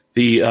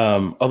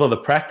Although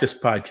the practice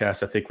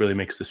podcast, I think, really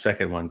makes the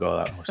second one go a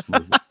lot more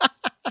smoothly.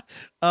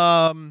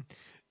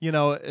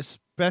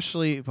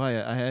 Especially I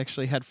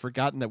actually had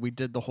forgotten that we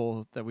did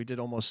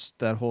almost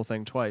that whole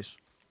thing twice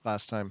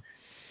last time.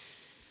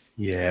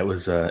 Yeah, it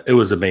was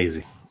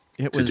amazing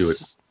It to do it,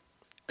 was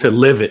to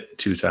live it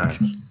 2 times.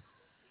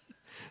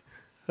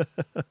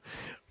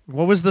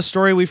 What was the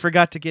story we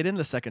forgot to get in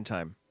the second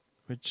time?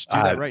 Which do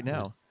that right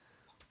now.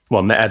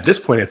 Well, at this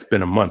point, it's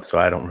been a month, so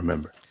I don't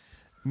remember.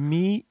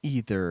 Me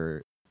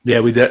either. Yeah,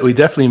 we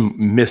definitely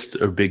missed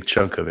a big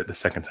chunk of it the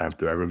second time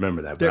through. I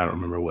remember that, but I don't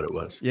remember what it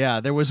was. Yeah,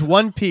 there was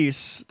one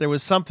piece. There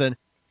was something.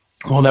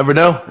 We'll never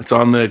know. It's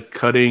on the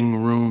cutting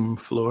room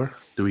floor.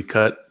 Do we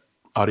cut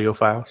audio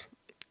files?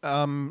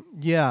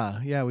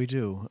 Yeah, we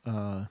do.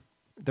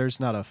 There's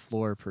not a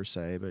floor per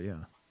se, but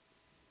yeah.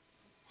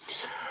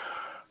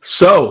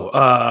 So,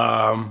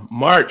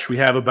 March, we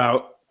have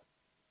about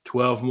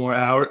 12 more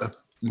hours,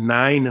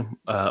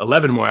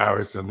 11 more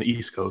hours on the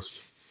East Coast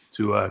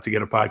to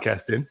get a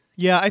podcast in.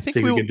 Yeah, I think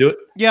we can do it.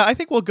 Yeah, I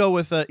think we'll go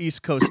with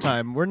East Coast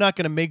time. We're not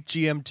going to make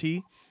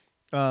GMT.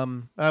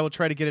 I will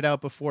try to get it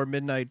out before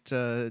midnight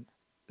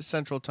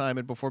Central Time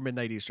and before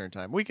midnight Eastern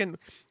Time. We can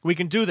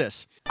do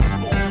this.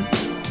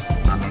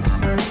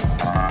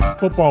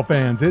 Football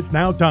fans, it's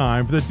now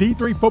time for the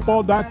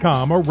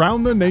D3Football.com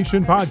Around the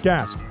Nation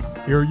podcast.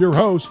 Here are your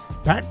hosts,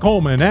 Pat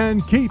Coleman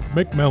and Keith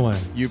McMillan.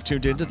 You've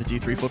tuned into the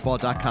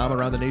D3Football.com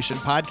Around the Nation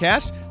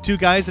podcast. Two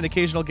guys and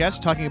occasional guests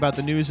talking about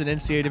the news in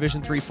NCAA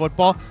Division III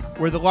football.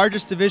 We're the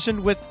largest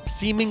division with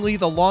seemingly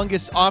the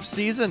longest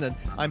offseason, and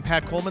I'm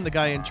Pat Coleman, the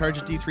guy in charge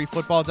of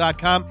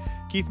D3Football.com.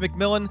 Keith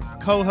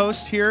McMillan,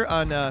 co-host here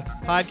on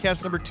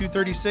podcast number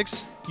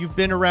 236. You've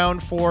been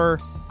around for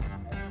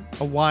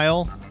a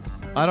while.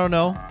 I don't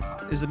know.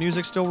 Is the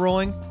music still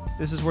rolling?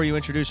 This is where you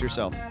introduce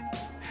yourself.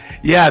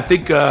 Yeah, I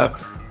think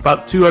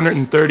about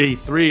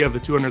 233 of the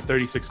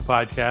 236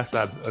 podcasts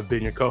I've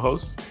been your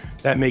co-host.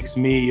 That makes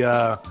me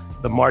the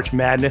March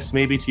Madness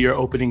maybe to your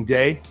opening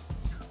day.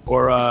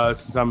 Or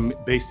since I'm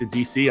based in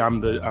DC,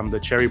 I'm the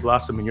cherry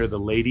blossom and you're the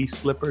lady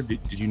slipper.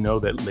 Did you know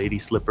that lady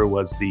slipper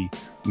was the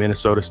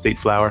Minnesota state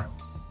flower?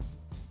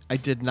 I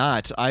did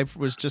not. I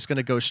was just going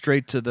to go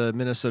straight to the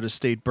Minnesota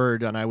State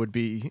bird, and I would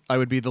be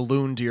the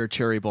loon to your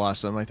cherry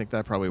blossom. I think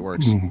that probably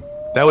works.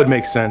 That would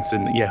make sense.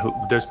 And yeah,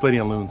 there's plenty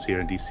of loons here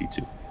in DC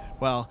too.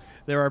 Well,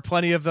 there are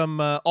plenty of them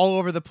all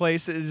over the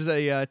place. It is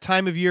a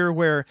time of year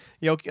where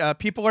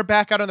people are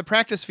back out on the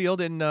practice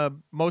field in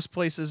most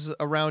places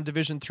around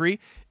Division III.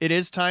 It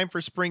is time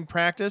for spring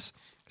practice.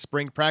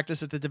 Spring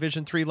practice at the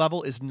Division III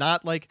level is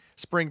not like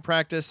spring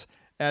practice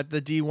at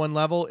the D1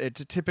 level. It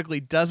typically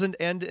doesn't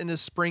end in a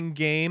spring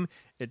game.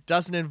 It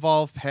doesn't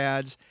involve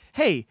pads.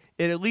 Hey,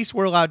 at least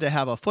we're allowed to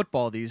have a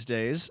football these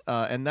days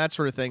and that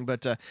sort of thing.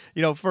 But,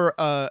 for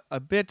a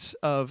bit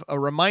of a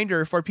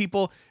reminder for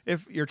people,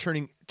 if you're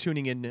tuning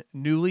in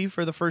newly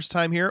for the first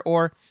time here,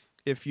 or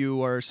if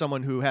you are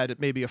someone who had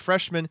maybe a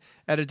freshman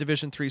at a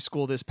Division III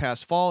school this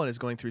past fall and is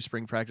going through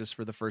spring practice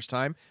for the first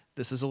time,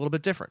 this is a little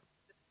bit different.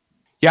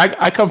 Yeah,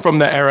 I come from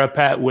the era,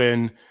 Pat,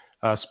 when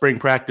spring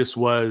practice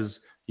was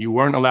you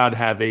weren't allowed to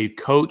have a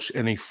coach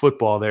and a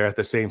football there at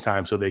the same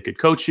time, so they could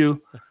coach you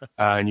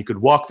and you could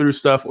walk through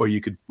stuff, or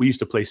we used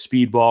to play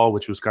speedball,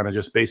 which was kind of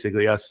just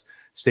basically us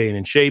staying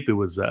in shape. It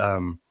was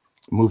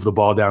move the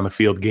ball down the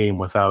field game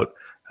without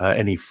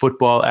any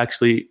football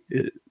actually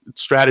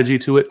strategy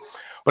to it.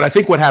 But I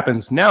think what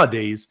happens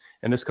nowadays,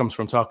 and this comes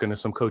from talking to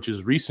some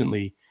coaches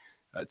recently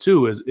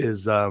too,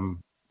 is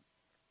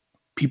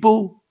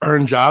people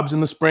earn jobs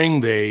in the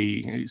spring.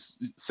 They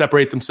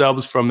separate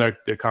themselves from their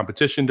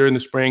competition during the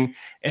spring,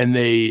 and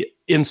they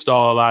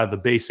install a lot of the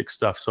basic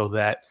stuff so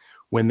that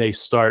when they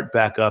start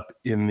back up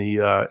in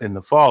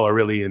the fall, or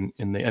really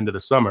in the end of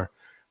the summer,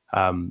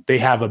 they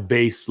have a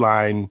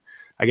baseline,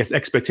 I guess,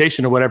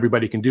 expectation of what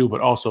everybody can do,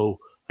 but also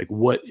like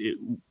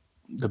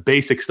the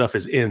basic stuff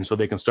is in, so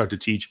they can start to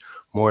teach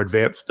more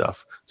advanced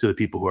stuff to the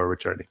people who are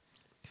returning.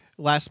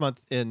 Last month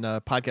in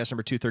podcast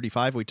number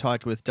 235, we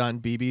talked with Don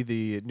Beebe,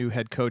 the new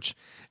head coach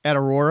at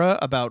Aurora,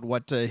 about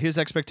what his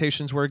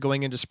expectations were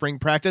going into spring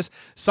practice.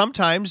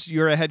 Sometimes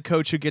you're a head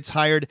coach who gets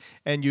hired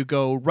and you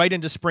go right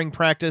into spring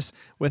practice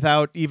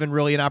without even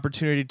really an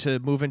opportunity to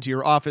move into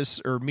your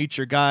office or meet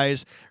your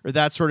guys or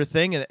that sort of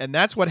thing. And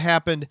that's what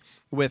happened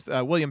with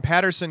William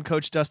Patterson,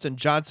 Coach Dustin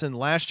Johnson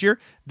last year.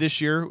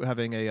 This year,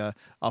 having a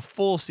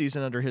full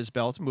season under his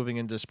belt, moving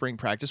into spring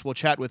practice. We'll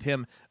chat with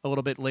him a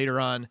little bit later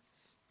on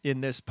in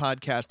this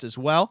podcast as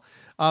well.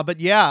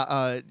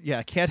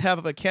 Can't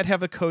have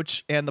a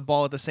coach and the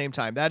ball at the same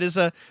time. That's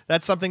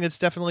something that's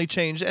definitely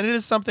changed, and it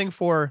is something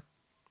for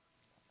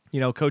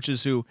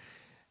coaches who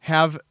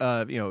have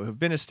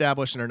been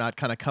established and are not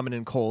kind of coming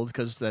in cold,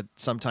 because that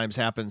sometimes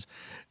happens.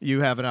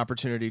 You have an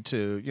opportunity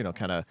to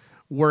kind of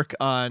work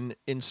on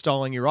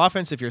installing your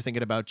offense if you're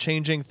thinking about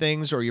changing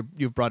things, or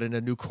you've brought in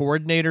a new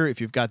coordinator. If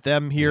you've got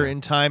them here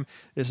in time,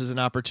 this is an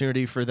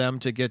opportunity for them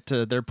to get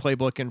their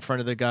playbook in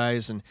front of the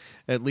guys, and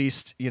at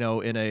least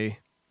in a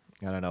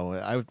I don't know.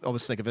 I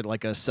always think of it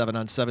like a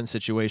 7-on-7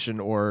 situation,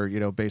 or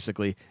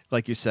basically,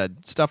 like you said,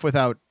 stuff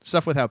without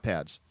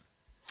pads.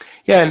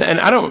 Yeah,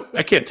 and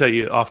I can't tell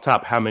you off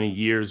top how many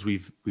years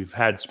we've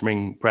had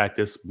spring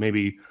practice,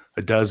 maybe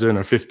a dozen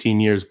or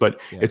 15 years,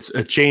 but it's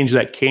a change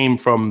that came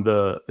from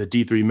the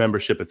D3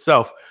 membership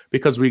itself,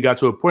 because we got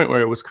to a point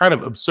where it was kind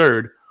of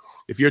absurd.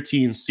 If your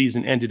team's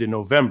season ended in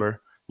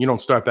November, you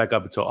don't start back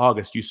up until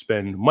August. You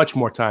spend much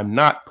more time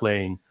not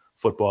playing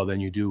football than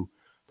you do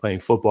playing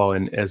football.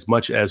 And as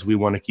much as we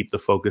want to keep the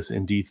focus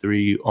in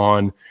D3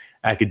 on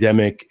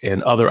academic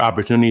and other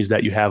opportunities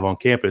that you have on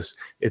campus,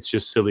 it's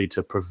just silly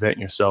to prevent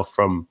yourself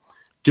from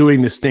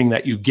doing this thing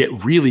that you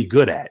get really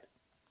good at.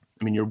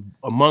 I mean, you're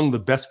among the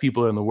best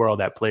people in the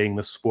world at playing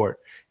this sport,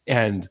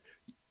 and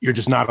you're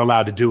just not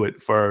allowed to do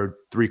it for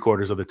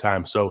 3/4 of the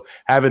time. So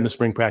having the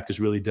spring practice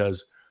really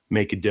does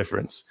make a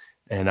difference.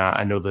 And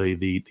I know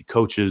the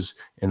coaches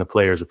and the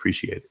players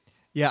appreciate it.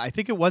 Yeah, I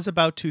think it was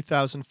about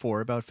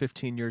 2004, about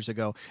 15 years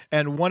ago.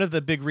 And one of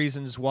the big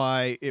reasons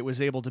why it was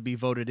able to be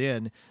voted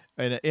in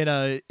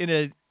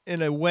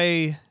a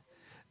way,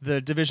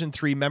 the Division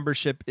III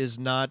membership is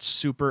not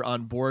super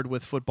on board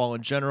with football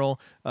in general.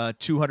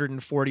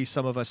 240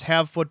 some of us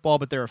have football,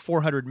 but there are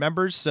 400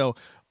 members, so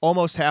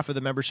almost half of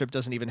the membership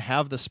doesn't even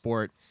have the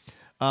sport.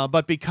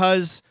 But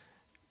because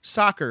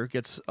soccer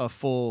gets a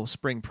full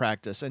spring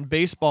practice and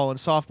baseball and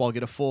softball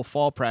get a full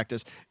fall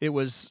practice, it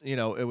was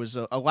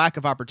a lack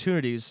of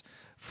opportunities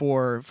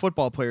for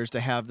football players to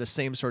have the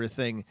same sort of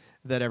thing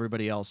that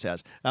everybody else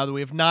has. Now that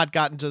we have not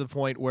gotten to the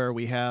point where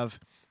we have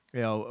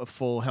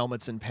full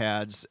helmets and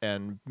pads,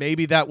 and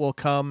maybe that will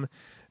come,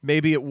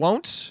 maybe it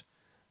won't.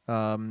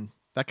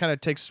 That kind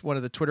of takes one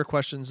of the Twitter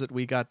questions that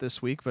we got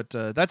this week, but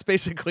that's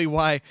basically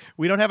why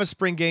we don't have a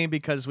spring game,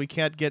 because we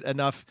can't get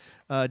enough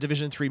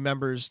Division III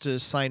members to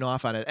sign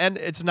off on it. And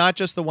it's not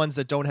just the ones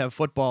that don't have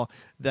football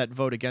that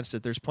vote against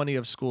it. There's plenty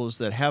of schools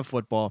that have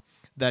football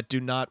that do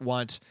not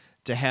want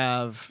to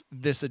have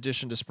this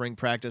addition to spring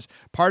practice.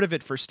 Part of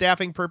it for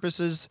staffing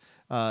purposes.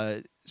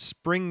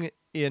 Spring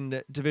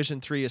in Division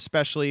III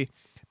especially,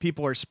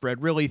 people are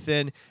spread really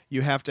thin.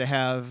 You have to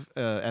have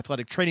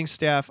athletic training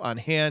staff on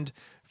hand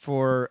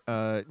for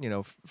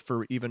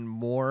even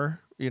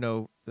more,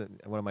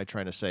 what am I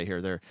trying to say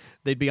here?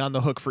 They'd be on the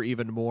hook for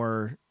even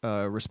more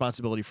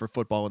responsibility for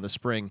football in the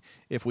spring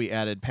if we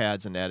added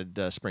pads and added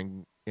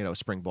spring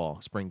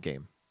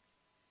game.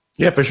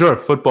 Yeah, for sure.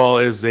 Football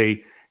is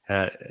a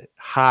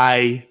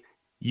high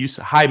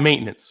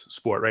maintenance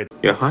sport, right?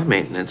 You're high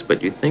maintenance,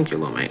 but you think you're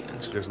low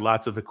maintenance. There's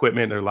lots of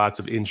equipment, there are lots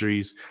of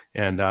injuries,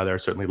 and there are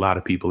certainly a lot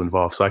of people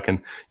involved. So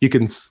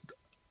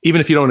even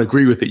if you don't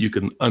agree with it, you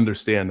can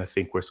understand, I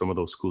think, where some of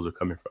those schools are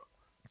coming from.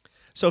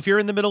 So if you're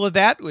in the middle of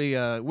that, we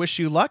wish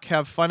you luck.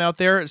 Have fun out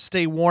there.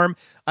 Stay warm.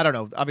 I don't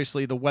know.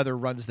 Obviously, the weather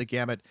runs the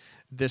gamut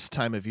this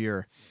time of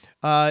year.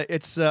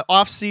 It's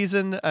off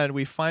season, and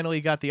we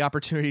finally got the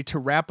opportunity to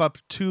wrap up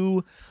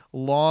 2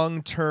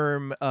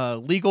 long-term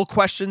legal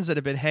questions that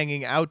have been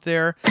hanging out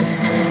there.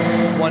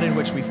 One in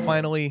which we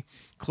finally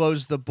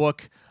closed the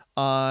book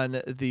on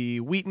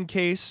the Wheaton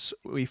case.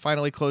 We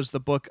finally closed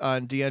the book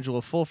on D'Angelo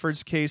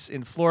Fulford's case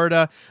in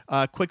Florida.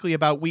 Quickly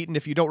about Wheaton,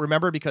 if you don't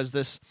remember, because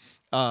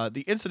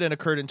the incident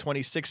occurred in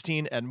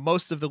 2016 and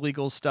most of the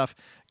legal stuff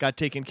got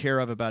taken care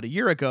of about a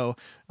year ago.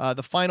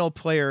 The final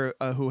player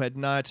who had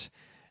not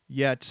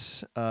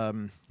yet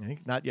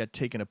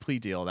taken a plea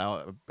deal.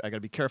 Now I got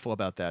to be careful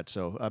about that.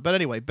 So, but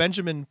anyway,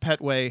 Benjamin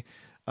Petway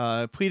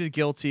pleaded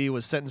guilty,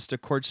 was sentenced to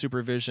court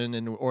supervision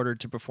and ordered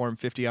to perform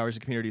 50 hours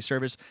of community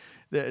service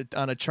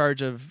on a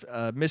charge of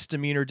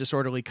misdemeanor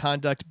disorderly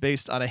conduct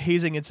based on a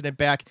hazing incident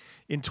back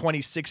in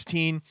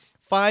 2016.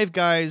 5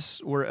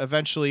 guys were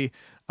eventually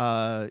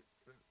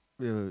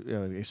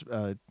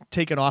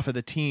taken off of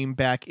the team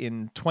back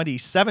in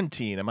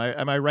 2017. Am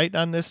I right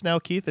on this now,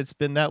 Keith? It's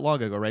been that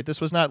long ago, right? This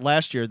was not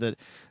last year that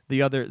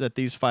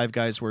these 5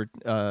 guys were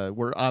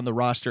on the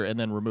roster and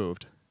then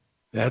removed.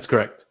 That's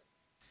correct.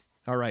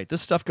 All right,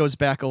 this stuff goes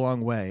back a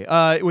long way.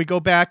 We go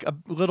back a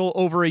little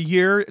over a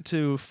year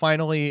to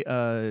finally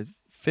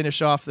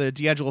finish off the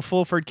D'Angelo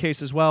Fulford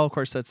case as well. Of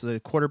course, that's the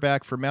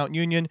quarterback for Mount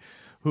Union,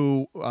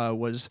 who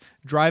was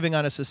driving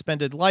on a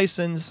suspended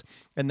license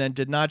and then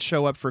did not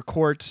show up for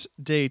court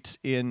date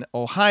in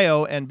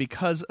Ohio. And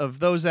because of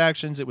those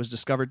actions, it was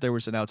discovered there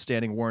was an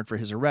outstanding warrant for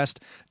his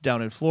arrest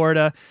down in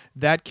Florida.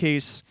 That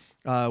case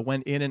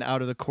went in and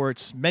out of the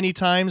courts many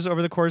times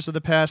over the course of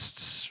the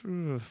past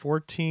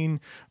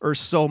 14 or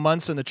so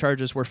months, and the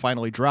charges were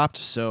finally dropped.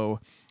 So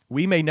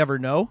we may never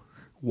know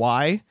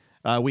why.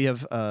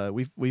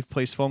 We've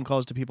placed phone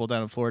calls to people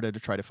down in Florida to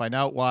try to find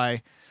out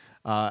why.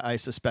 I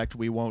suspect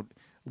we won't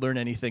learn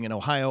anything in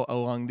Ohio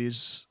along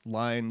these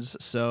lines.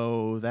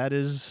 So that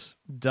is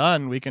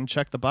done. We can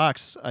check the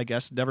box, I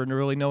guess, never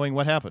really knowing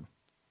what happened.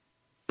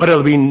 But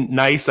it'll be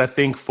nice, I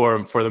think,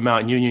 for the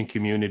Mount Union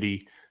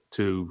community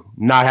to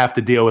not have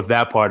to deal with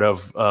that part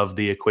of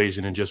the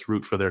equation and just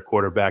root for their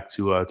quarterback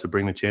to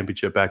bring the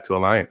championship back to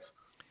Alliance.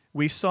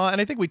 We saw, and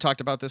I think we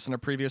talked about this in a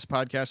previous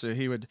podcast, that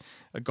he had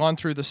gone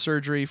through the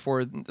surgery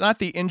for not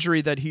the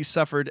injury that he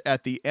suffered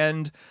at the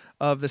end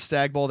of the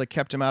Stag Bowl that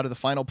kept him out of the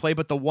final play,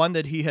 but the one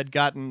that he had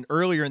gotten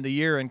earlier in the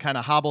year and kind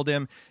of hobbled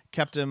him,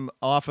 kept him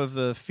off of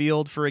the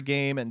field for a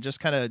game, and just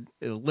kind of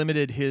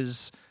limited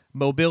his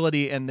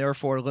mobility and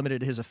therefore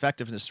limited his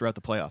effectiveness throughout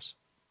the playoffs.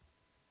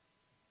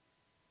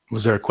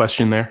 Was there a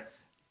question there?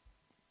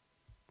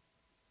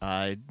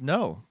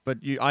 No, but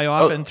I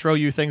often throw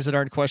you things that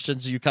aren't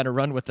questions. You kind of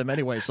run with them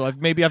anyway. So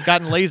maybe I've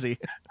gotten lazy.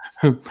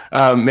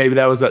 Maybe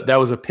that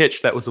was a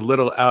pitch that was a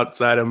little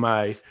outside of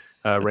my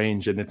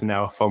range, and it's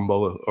now a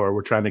fumble, or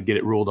we're trying to get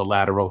it ruled a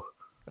lateral.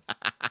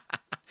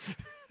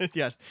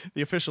 Yes,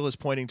 the official is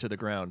pointing to the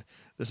ground.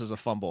 This is a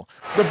fumble.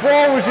 The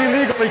ball was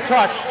illegally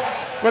touched,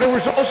 but it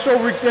was also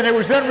and it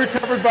was then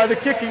recovered by the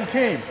kicking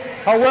team.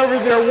 However,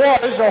 there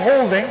was a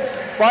holding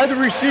by the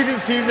receiving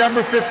team,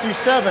 number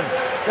 57.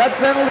 That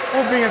penalty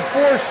will be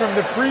enforced from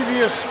the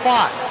previous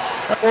spot.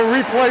 We'll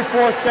replay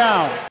fourth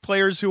down.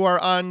 Players who are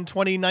on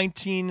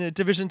 2019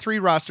 Division III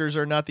rosters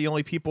are not the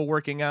only people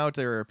working out.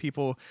 There are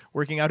people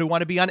working out who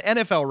want to be on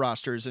NFL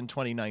rosters in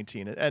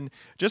 2019. And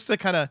just to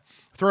kind of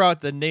throw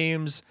out the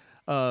names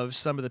of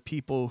some of the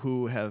people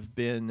who have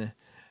been,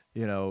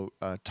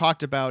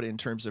 talked about in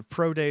terms of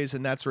pro days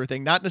and that sort of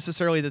thing. Not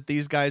necessarily that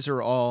these guys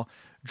are all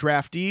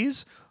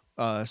draftees,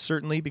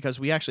 certainly, because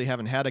we actually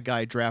haven't had a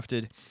guy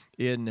drafted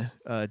in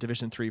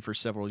Division III for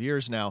several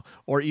years now,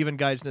 or even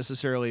guys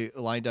necessarily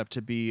lined up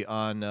to be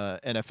on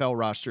NFL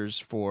rosters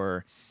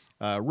for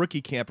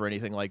rookie camp or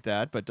anything like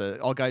that. But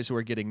all guys who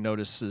are getting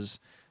notices,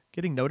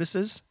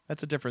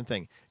 that's a different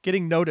thing.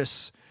 Getting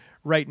notice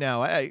right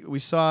now. We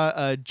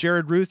saw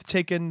Jared Ruth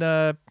taking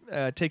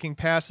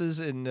passes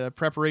in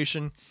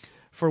preparation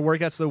for work.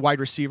 That's the wide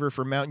receiver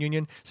for Mount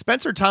Union.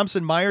 Spencer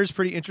Thompson-Myers,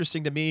 pretty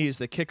interesting to me. He's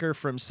the kicker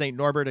from St.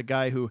 Norbert, a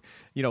guy who,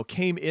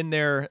 came in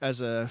there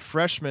as a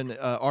freshman,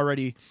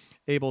 already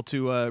able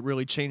to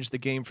really change the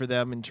game for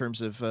them in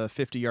terms of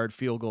 50-yard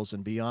field goals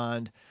and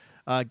beyond.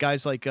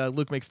 Guys like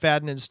Luke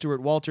McFadden and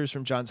Stuart Walters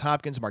from Johns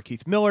Hopkins,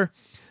 Markeith Miller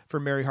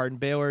from Mary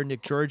Hardin-Baylor,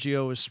 Nick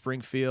Giorgio of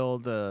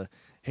Springfield,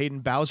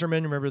 Hayden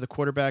Bowserman, remember the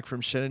quarterback from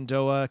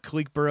Shenandoah,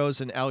 Kalik Burrows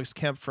and Alex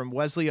Kemp from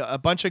Wesley, a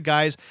bunch of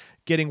guys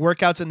getting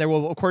workouts, and there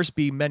will, of course,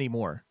 be many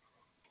more.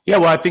 Yeah,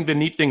 well, I think the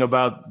neat thing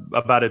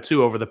about it,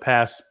 too, over the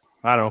past,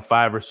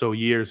 5 or so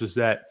years is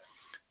that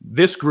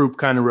this group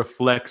kind of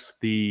reflects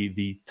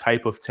the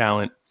type of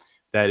talent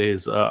that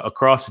is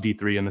across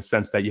D3 in the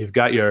sense that you've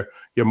got your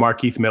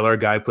Markeith Miller,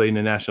 guy played in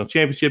the national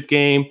championship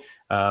game,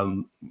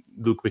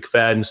 Luke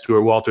McFadden,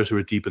 Stuart Walters, who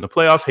were deep in the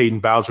playoffs, Hayden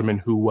Bowserman,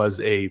 who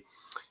was a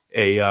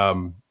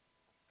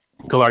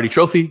Gagliardi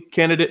Trophy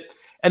candidate.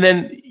 And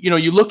then,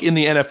 you look in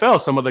the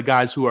NFL, some of the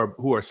guys who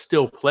are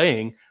still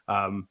playing,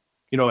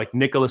 like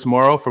Nicholas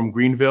Morrow from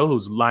Greenville,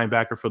 who's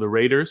linebacker for the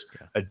Raiders,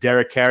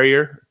 Derek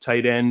Carrier,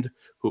 tight end,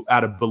 who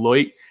out of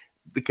Beloit.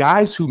 The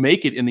guys who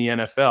make it in the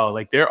NFL,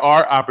 like there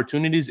are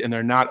opportunities, and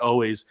they're not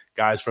always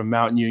guys from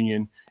Mount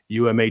Union,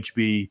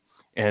 UMHB,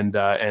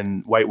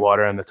 and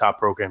Whitewater and the top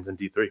programs in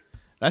D3.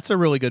 That's a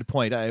really good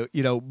point.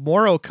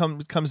 Morrow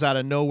comes out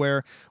of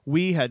nowhere.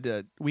 We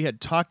had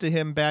talked to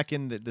him back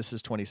in this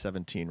is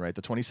 2017, right?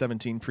 The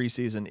 2017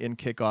 preseason in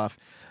kickoff,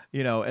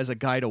 as a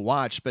guy to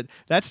watch. But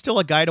that's still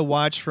a guy to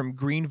watch from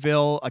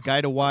Greenville, a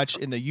guy to watch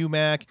in the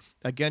UMAC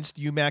against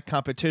UMAC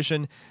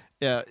competition.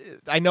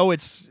 I know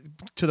it's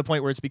to the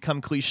point where it's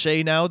become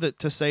cliche now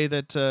to say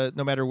that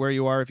no matter where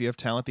you are, if you have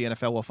talent, the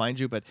NFL will find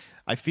you. But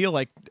I feel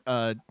like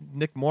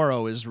Nick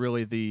Morrow is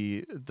really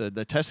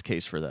the test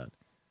case for that.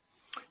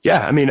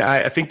 Yeah,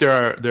 I think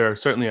there are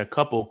certainly a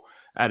couple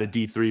out of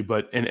D3,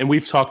 but and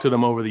we've talked to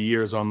them over the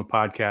years on the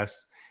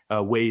podcast,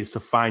 ways to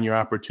find your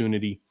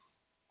opportunity.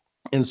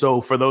 And so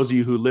for those of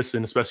you who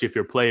listen, especially if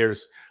you're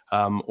players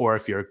or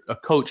if you're a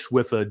coach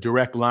with a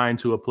direct line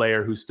to a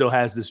player who still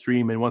has this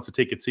dream and wants to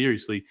take it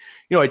seriously,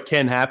 it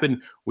can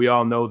happen. We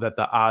all know that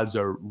the odds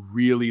are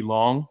really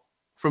long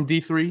from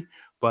D3,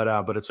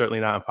 but it's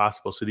certainly not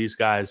impossible. So these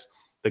guys,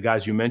 the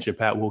guys you mentioned,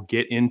 Pat, will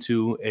get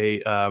into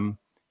a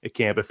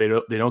camp if they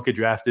don't get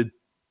drafted.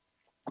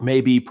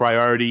 Maybe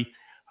priority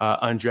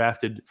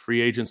undrafted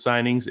free agent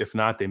signings. If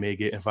not, they may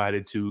get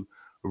invited to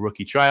a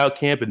rookie tryout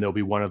camp, and they'll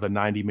be one of the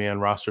 90-man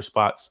roster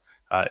spots.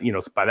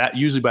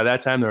 Usually by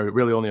that time, there are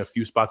really only a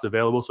few spots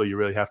available, so you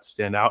really have to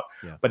stand out.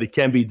 Yeah. But it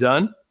can be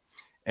done,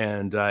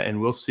 and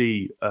we'll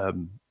see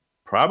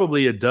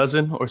probably a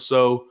dozen or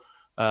so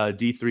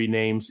D3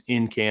 names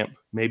in camp,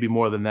 maybe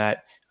more than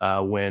that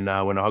when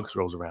August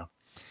rolls around.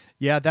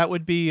 Yeah, that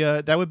would be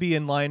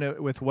in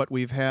line with what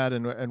we've had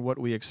and what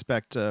we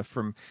expect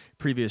from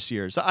previous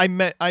years. I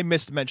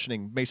missed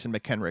mentioning Mason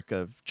McHenrick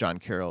of John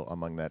Carroll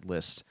among that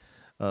list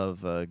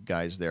of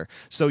guys there.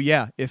 So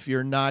yeah, if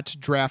you're not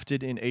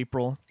drafted in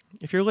April,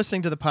 if you're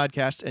listening to the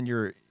podcast and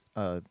you're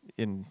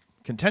in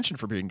contention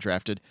for being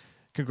drafted,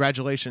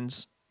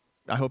 congratulations.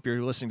 I hope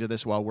you're listening to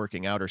this while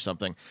working out or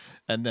something.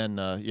 And then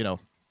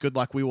good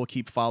luck. We will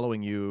keep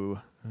following you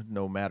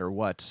no matter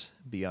what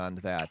beyond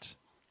that.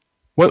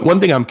 One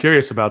thing I'm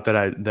curious about that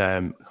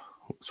I'm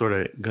sort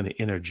of going to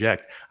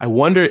interject. I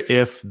wonder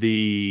if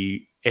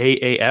the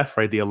AAF,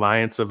 right, the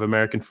Alliance of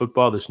American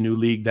Football, this new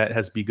league that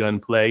has begun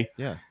play,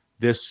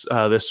 this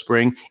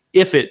spring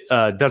if it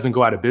doesn't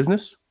go out of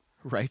business.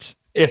 Right.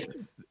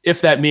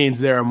 If that means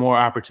there are more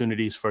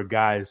opportunities for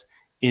guys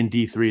in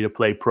D3 to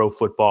play pro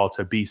football,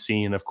 to be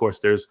seen. Of course,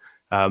 there's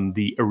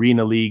the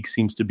Arena League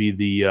seems to be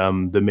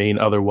the main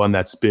other one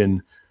that's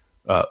been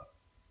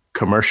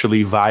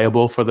commercially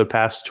viable for the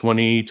past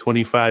 20,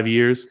 25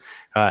 years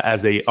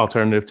as a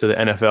alternative to the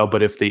NFL.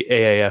 But if the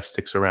AAF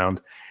sticks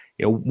around,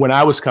 when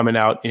I was coming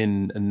out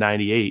in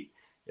 98,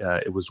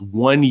 it was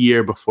 1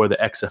 year before the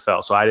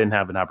XFL. So I didn't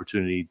have an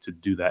opportunity to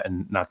do that.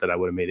 And not that I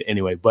would have made it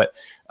anyway, but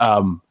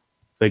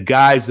the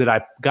guys that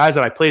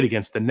I played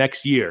against the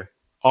next year,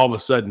 all of a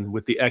sudden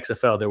with the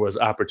XFL, there was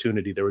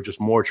opportunity. There were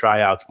just more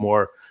tryouts,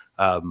 more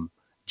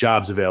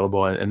jobs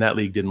available, and that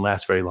league didn't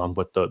last very long.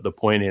 But the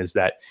point is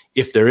that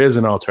if there is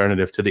an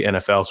alternative to the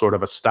NFL, sort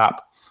of a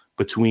stop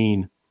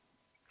between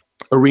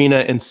Arena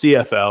and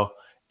CFL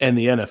and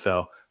the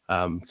NFL,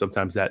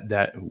 sometimes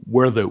that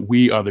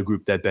we are the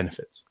group that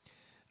benefits.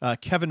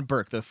 Kevin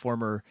Burke, the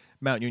former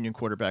Mount Union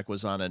quarterback,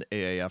 was on an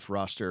AAF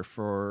roster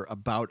for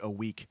about a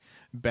week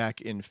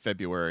back in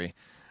February.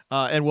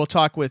 And we'll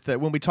talk with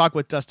when we talk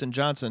with Dustin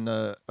Johnson,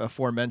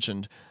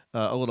 aforementioned,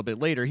 a little bit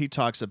later. He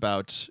talks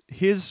about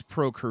his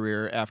pro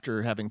career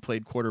after having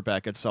played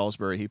quarterback at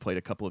Salisbury. He played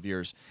a couple of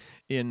years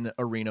in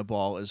arena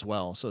ball as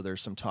well. So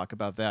there's some talk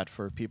about that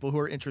for people who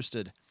are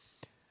interested.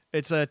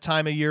 It's a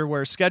time of year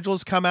where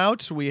schedules come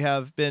out.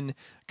 I've been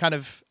kind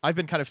of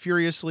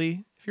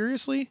fastly,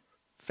 furiously.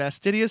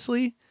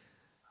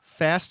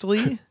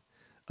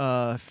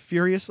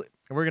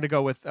 We're going to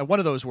go with one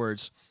of those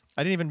words.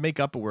 I didn't even make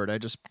up a word. I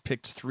just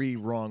picked 3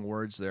 wrong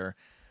words there.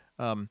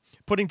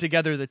 Putting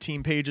together the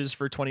team pages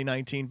for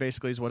 2019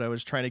 basically is what I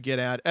was trying to get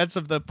at. As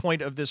of the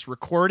point of this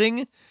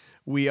recording,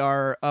 we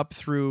are up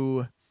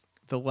through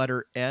the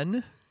letter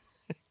N,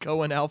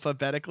 going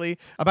alphabetically,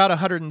 about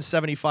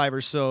 175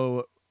 or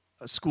so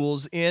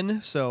schools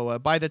in. So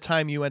by the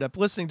time you end up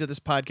listening to this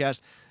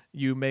podcast,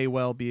 you may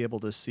well be able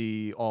to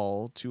see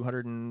all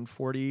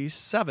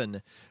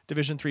 247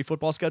 Division III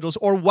football schedules,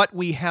 or what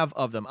we have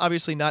of them.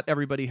 Obviously, not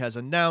everybody has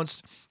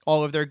announced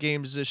all of their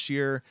games this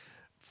year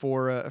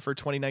for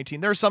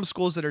 2019. There are some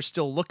schools that are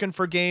still looking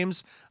for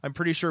games. I'm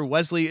pretty sure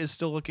Wesley is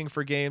still looking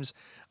for games.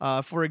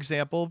 For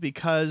example,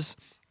 because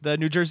the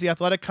New Jersey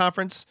Athletic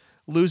Conference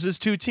loses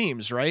 2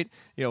 teams, right?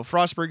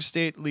 Frostburg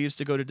State leaves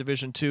to go to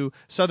Division II.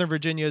 Southern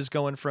Virginia is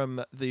going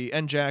from the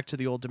NJAC to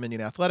the Old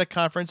Dominion Athletic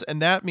Conference,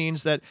 and that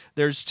means that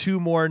there's 2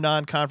 more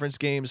non-conference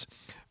games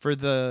for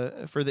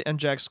the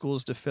NJAC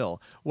schools to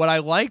fill. What I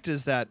liked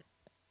is that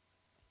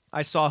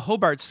I saw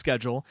Hobart's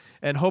schedule,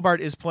 and Hobart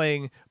is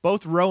playing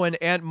both Rowan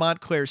and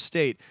Montclair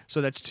State,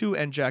 so that's 2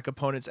 NJAC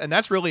opponents, and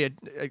that's really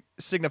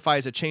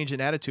signifies a change in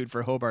attitude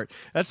for Hobart.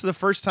 That's the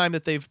first time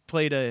that they've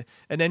played an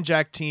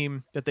NJAC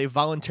team, that they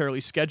voluntarily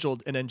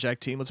scheduled an NJAC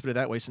team, let's put it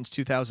that way, since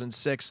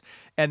 2006,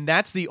 and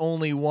that's the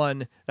only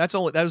one. That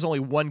was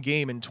only 1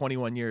 game in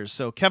 21 years.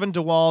 So Kevin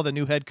DeWall, the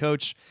new head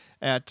coach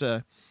at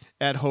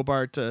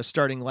Hobart,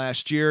 starting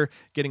last year,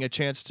 getting a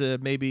chance to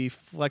maybe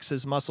flex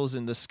his muscles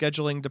in the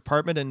scheduling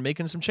department and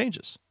making some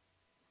changes.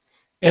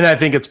 And I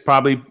think it's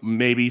probably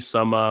maybe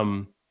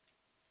some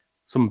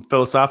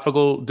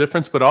philosophical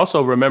difference, but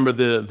also remember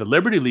the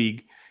Liberty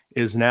League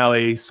is now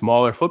a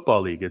smaller football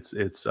league. It's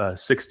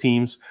 6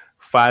 teams,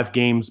 5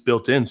 games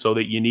built in, so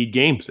that you need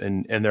games,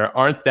 and there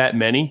aren't that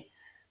many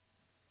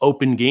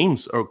open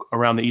games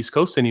around the East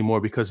Coast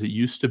anymore, because it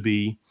used to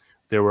be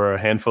there were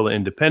a handful of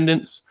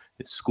independents.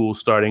 It's school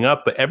starting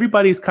up, but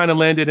everybody's kind of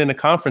landed in a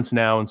conference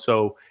now. And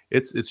so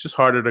it's just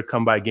harder to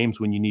come by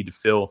games when you need to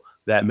fill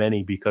that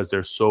many, because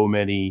there's so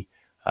many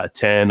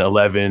 10,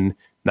 11,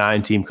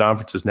 9 team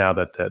conferences now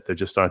that there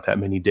just aren't that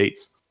many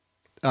dates.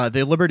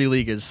 The Liberty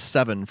League is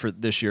 7 for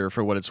this year,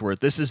 for what it's worth.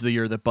 This is the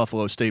year that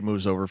Buffalo State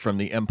moves over from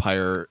the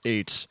Empire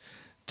 8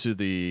 to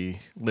the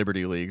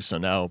Liberty League. So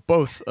now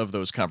both of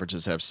those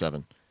conferences have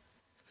 7.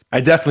 I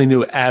definitely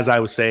knew as I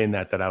was saying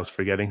that I was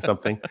forgetting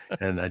something,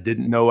 and I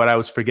didn't know what I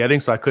was forgetting,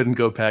 so I couldn't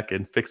go back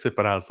and fix it.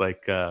 But I was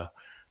like,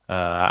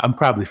 I'm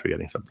probably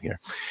forgetting something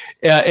here.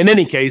 In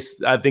any case,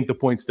 I think the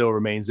point still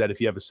remains that if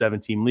you have a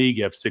 7-team league,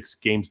 you have 6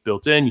 games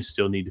built in, you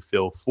still need to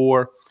fill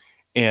 4.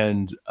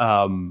 And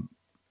I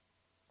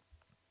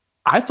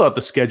thought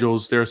the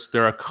schedules, there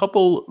are a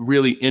couple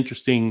really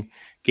interesting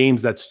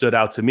games that stood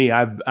out to me.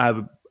 I've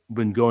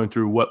been going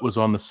through what was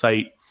on the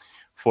site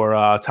for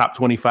top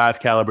 25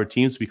 caliber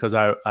teams, because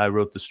I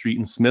wrote the Street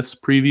and Smiths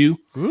preview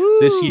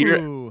this year,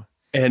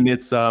 and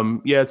it's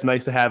it's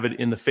nice to have it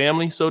in the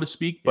family, so to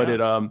speak. But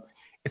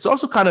it's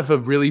also kind of a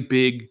really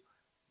big,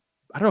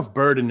 I don't know if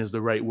burden is the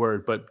right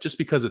word, but just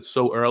because it's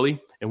so early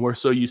and we're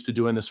so used to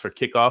doing this for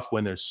kickoff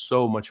when there's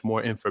so much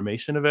more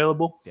information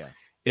available. Yeah,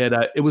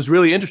 it was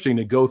really interesting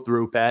to go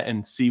through, Pat,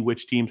 and see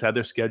which teams had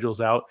their schedules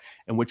out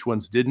and which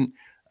ones didn't.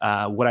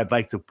 What I'd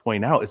like to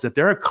point out is that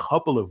there are a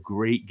couple of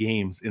great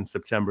games in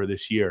September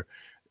this year.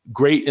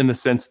 Great in the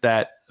sense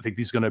that I think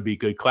these are going to be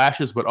good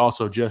clashes, but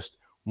also just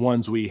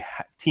ones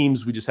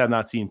teams we just have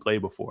not seen play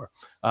before.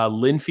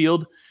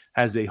 Linfield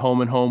has a home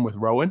and home with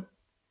Rowan,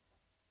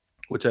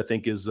 which I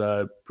think is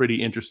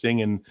pretty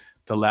interesting. And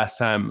the last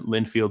time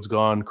Linfield's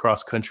gone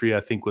cross country,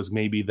 I think, was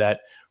maybe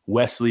that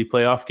Wesley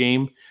playoff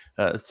game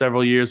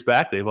several years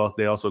back. They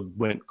also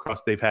went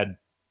cross. They've had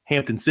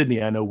Hampton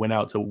Sydney, I know, went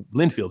out to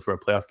Linfield for a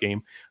playoff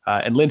game,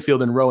 and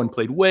Linfield and Rowan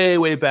played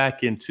way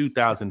back in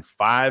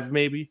 2005,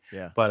 maybe.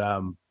 Yeah.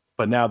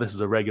 But now this is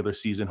a regular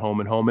season home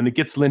and home, and it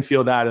gets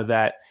Linfield out of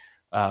that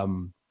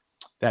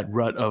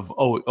rut of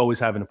always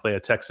having to play a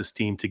Texas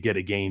team to get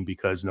a game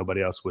because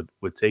nobody else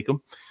would take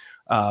them.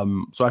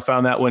 So I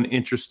found that one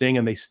interesting,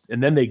 and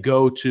then they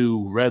go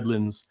to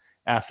Redlands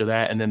after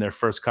that, and then their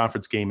first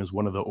conference game is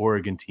one of the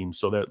Oregon teams.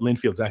 So that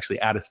Linfield's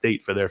actually out of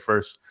state for their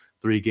first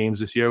 3 games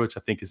this year, which I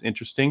think is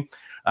interesting.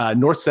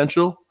 North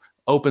Central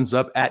opens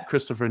up at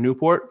Christopher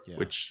Newport,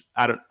 which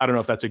I don't know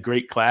if that's a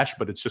great clash,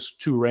 but it's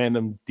just 2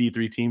 random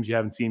D3 teams you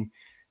haven't seen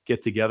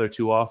get together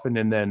too often.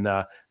 And then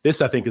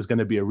this, I think, is going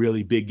to be a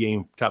really big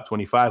game, top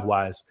 25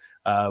 wise.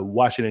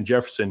 Washington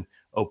Jefferson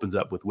opens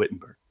up with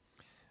Wittenberg.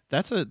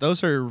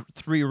 Those are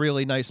 3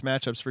 really nice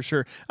matchups for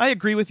sure. I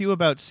agree with you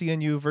about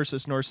CNU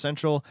versus North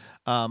Central,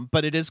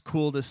 but it is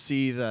cool to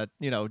see that,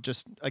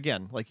 just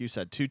again, like you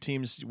said, 2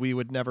 teams we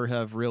would never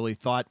have really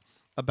thought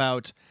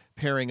about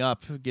pairing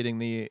up, getting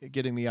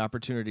the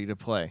opportunity to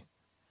play.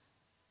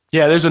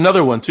 Yeah, there's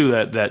another one too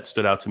that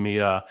stood out to me.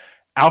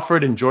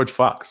 Alfred and George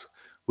Fox,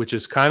 which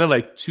is kind of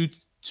like two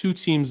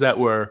teams that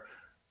were,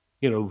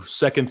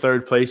 second,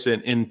 third place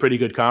in pretty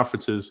good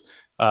conferences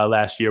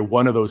last year.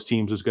 One of those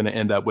teams is going to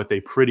end up with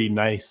a pretty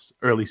nice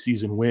early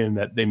season win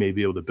that they may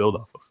be able to build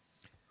off of.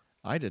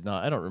 I don't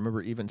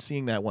remember even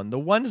seeing that one. The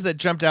ones that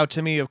jumped out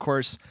to me, of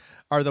course,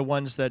 are the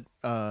ones that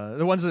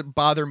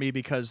bother me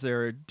because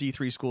they're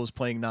D3 schools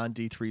playing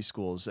non-D3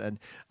 schools. And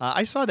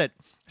I saw that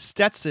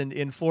Stetson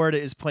in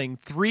Florida is playing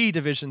 3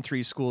 Division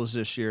III schools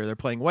this year. They're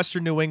playing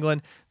Western New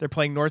England, they're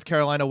playing North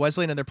Carolina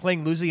Wesleyan, and they're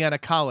playing Louisiana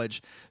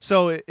College.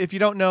 So if you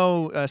don't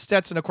know,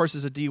 Stetson, of course,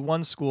 is a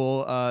D1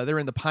 school. They're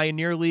in the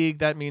Pioneer League.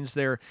 That means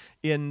they're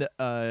in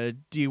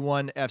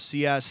D1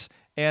 FCS,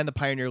 and the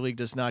Pioneer League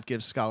does not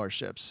give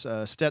scholarships.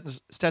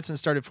 Stetson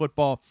started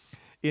football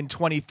in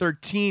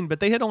 2013, but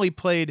they had only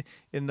played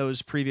in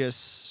those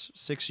previous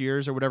 6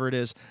 years or whatever it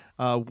is,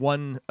 a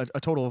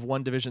total of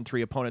 1 Division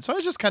III opponent. So I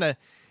was just kind of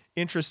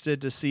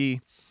interested to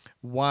see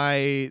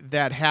why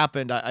that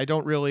happened. I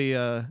don't really.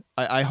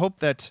 I hope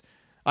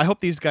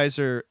these guys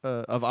are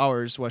of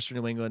ours, Western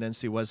New England,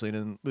 NC Wesleyan,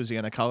 and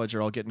Louisiana College,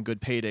 are all getting good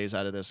paydays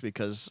out of this,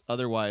 because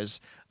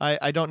otherwise,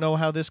 I don't know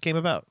how this came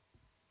about.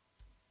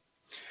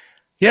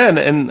 Yeah,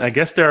 and I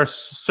guess there are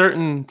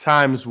certain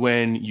times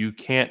when you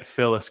can't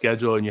fill a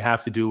schedule and you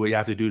have to do what you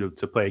have to do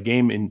to play a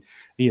game. And,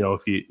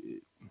 if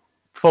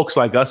folks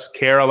like us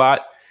care a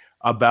lot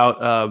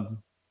about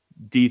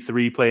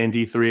D3, playing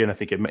D3, and I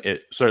think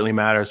it certainly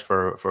matters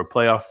for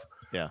playoff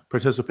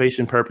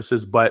participation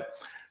purposes, but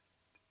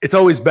it's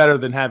always better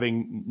than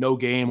having no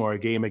game or a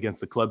game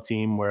against a club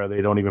team where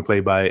they don't even play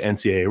by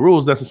NCAA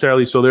rules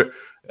necessarily. So they're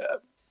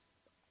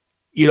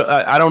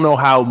I don't know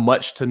how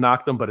much to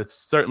knock them, but it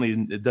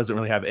doesn't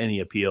really have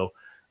any appeal,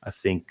 I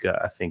think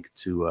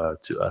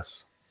to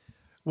us.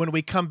 When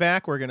we come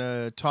back, we're going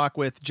to talk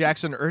with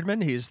Jackson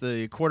Erdman. He's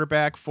the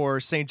quarterback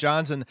for St.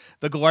 John's and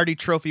the Gagliardi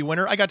Trophy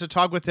winner. I got to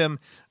talk with him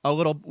a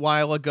little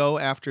while ago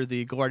after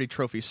the Gagliardi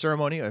Trophy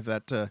ceremony. I have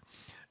that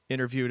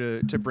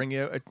interview to bring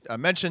you. I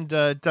mentioned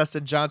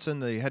Dustin Johnson,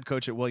 the head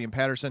coach at William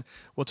Patterson.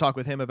 We'll talk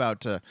with him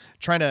about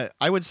trying to,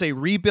 I would say,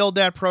 rebuild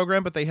that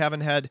program, but they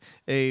haven't had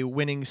a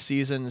winning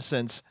season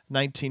since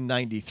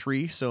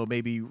 1993, so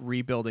maybe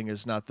rebuilding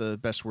is not the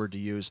best word to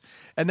use.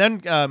 And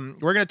then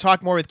we're going to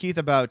talk more with Keith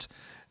about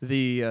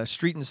the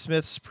Street and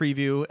Smiths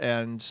preview,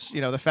 and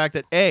the fact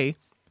that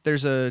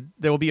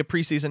there will be a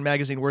preseason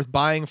magazine worth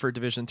buying for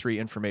Division III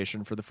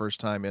information for the first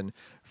time in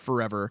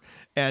forever,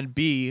 and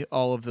B,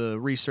 all of the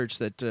research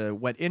that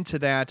went into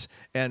that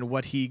and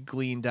what he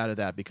gleaned out of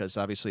that, because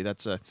obviously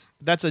that's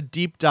a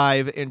deep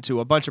dive into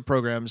a bunch of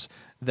programs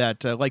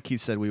that, like Keith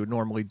said, we would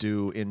normally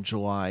do in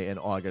July and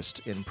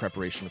August in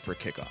preparation for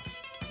kickoff.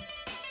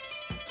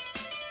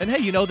 And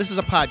hey, this is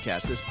a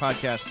podcast. This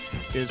podcast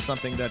is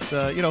something that,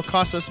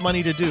 costs us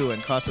money to do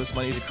and costs us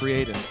money to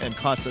create and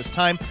costs us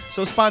time.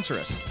 So sponsor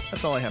us.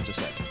 That's all I have to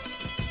say.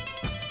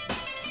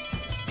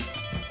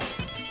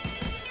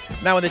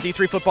 Now on the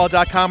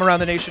D3Football.com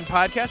Around the Nation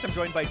podcast, I'm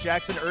joined by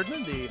Jackson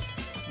Erdman, the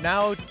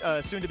now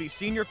soon-to-be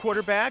senior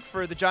quarterback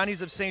for the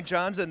Johnnies of St.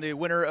 John's and the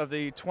winner of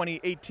the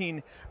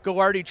 2018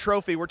 Gagliardi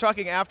Trophy. We're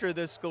talking after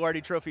this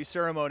Gagliardi Trophy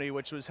ceremony,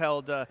 which was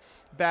held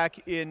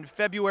back in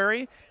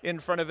February in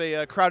front of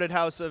a crowded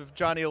house of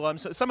Johnny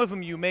alums, some of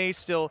whom you may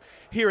still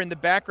hear in the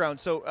background.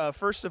 So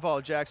first of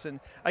all, Jackson,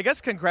 I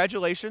guess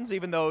congratulations,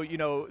 even though,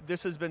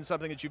 this has been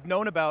something that you've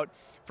known about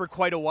for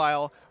quite a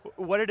while.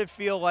 What did it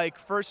feel like,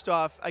 first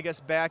off, I guess,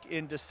 back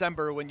in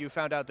December when you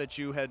found out that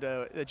you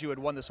had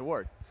won this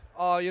award?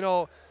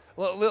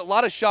 A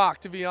lot of shock,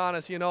 to be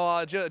honest.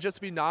 Just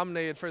to be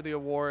nominated for the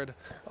award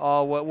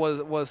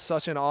was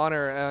such an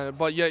honor,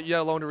 but yet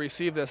alone to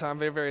receive this, I'm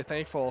very, very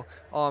thankful.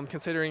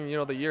 Considering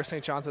the year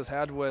St. John's has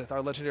had with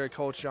our legendary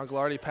coach John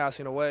Ghilardi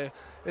passing away,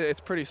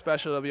 it's pretty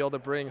special to be able to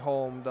bring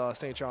home the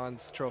St.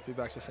 John's trophy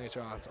back to St.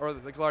 John's, or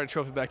the Ghilardi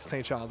trophy back to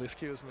St. John's.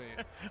 Excuse me.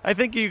 I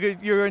think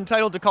you're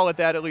entitled to call it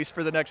that, at least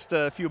for the next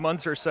few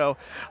months or so.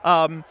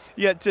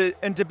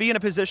 To be in a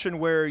position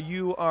where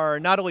you are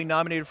not only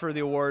nominated for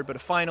the award but a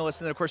finalist,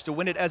 and then of course to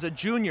win it as a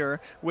junior,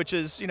 which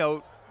is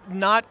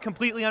not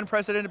completely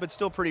unprecedented but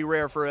still pretty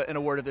rare for an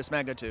award of this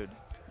magnitude.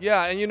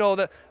 Yeah,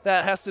 and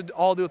that has to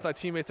all do with my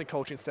teammates and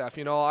coaching staff.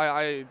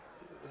 I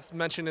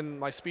mentioned in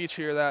my speech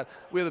here that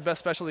we have the best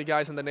specialty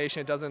guys in the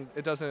nation. It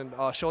doesn't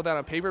show that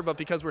on paper, but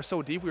because we're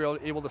so deep, we were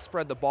able to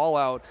spread the ball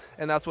out,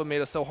 and that's what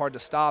made us so hard to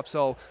stop.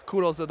 So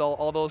kudos to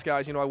all those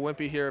guys. I wouldn't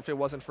be here if it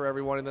wasn't for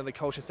everyone, and then the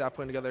coaching staff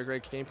putting together a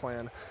great game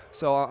plan.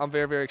 So I'm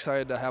very, very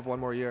excited to have one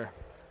more year.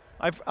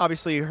 I've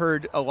obviously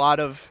heard a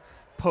lot of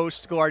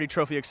post-Ghilardi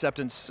Trophy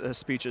acceptance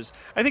speeches.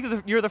 I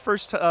think you're the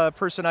first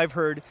person I've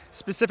heard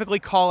specifically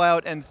call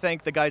out and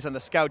thank the guys on the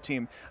scout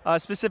team,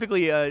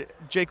 specifically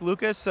Jake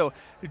Lucas. So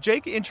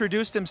Jake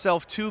introduced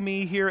himself to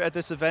me here at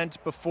this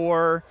event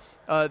before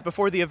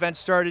the event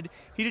started.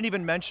 He didn't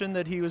even mention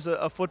that he was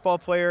a football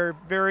player.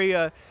 Very,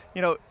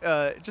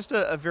 just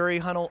a very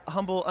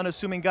humble,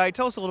 unassuming guy.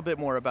 Tell us a little bit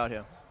more about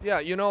him. Yeah,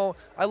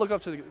 I look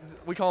up to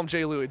we call him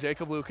Jay Louie,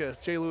 Jacob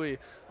Lucas. Jay Louie,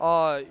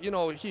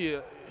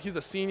 he's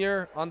a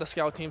senior on the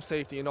scout team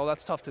safety.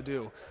 That's tough to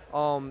do.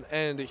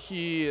 And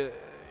he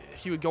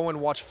would go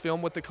and watch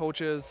film with the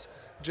coaches,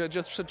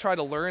 just to try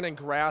to learn and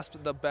grasp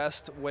the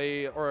best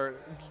way or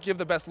give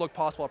the best look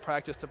possible at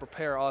practice to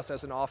prepare us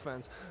as an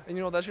offense. And,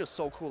 that's just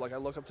so cool. Like, I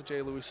look up to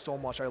Jay Louie so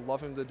much. I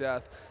love him to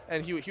death.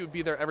 And he would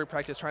be there every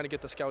practice trying to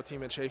get the scout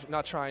team in shape.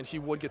 Not trying, he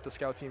would get the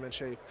scout team in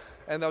shape.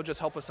 And that would just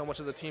help us so much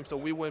as a team. So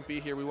we wouldn't be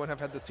here. We wouldn't have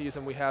had the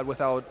season we had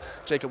without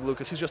Jacob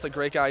Lucas. He's just a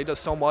great guy. He does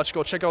so much.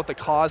 Go check out the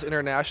Cause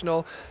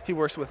International. He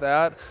works with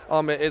that.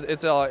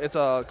 It's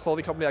a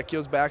clothing company that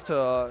gives back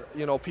to,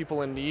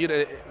 people in need.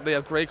 They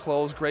have great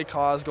clothes, great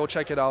cause. Go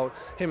check it out.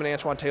 Him and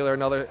Antoine Taylor,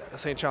 another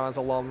St. John's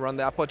alum, run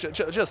that. But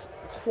just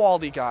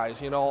quality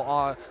guys,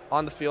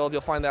 on the field.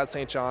 You'll find that at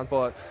St. John's,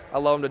 but I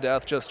love him to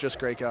death. Just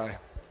great guy.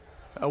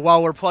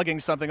 While we're plugging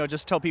something, I'll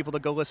just tell people to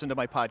go listen to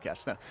my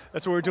podcast. No,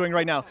 that's what we're doing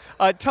right now.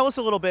 Tell us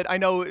a little bit. I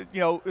know,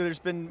 there's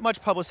been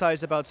much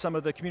publicized about some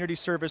of the community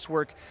service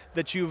work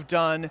that you've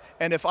done.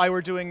 And if I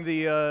were doing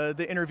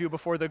the interview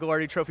before the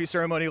Ghilardi Trophy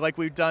ceremony like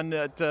we've done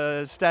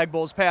at Stag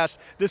Bowls past,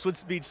 this would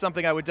be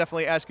something I would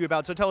definitely ask you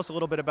about. So tell us a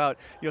little bit about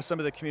some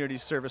of the community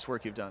service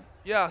work you've done.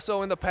 Yeah,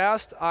 so in the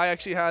past, I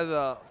actually had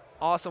the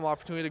awesome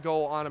opportunity to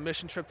go on a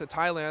mission trip to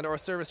Thailand, or a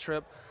service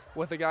trip,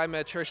 with a guy I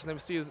met at church. His name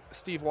is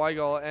Steve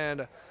Weigel,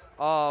 and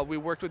we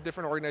worked with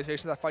different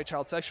organizations that fight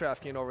child sex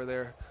trafficking over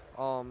there.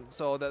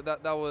 So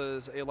that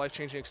was a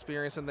life-changing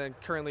experience. And then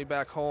currently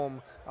back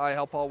home, I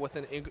help out with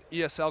an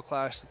ESL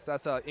class.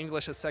 That's an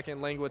English as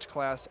second language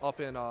class up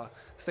in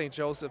St.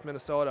 Joseph,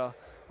 Minnesota.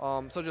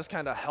 So just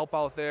kind of help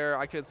out there.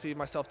 I could see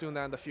myself doing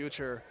that in the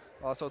future.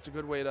 So it's a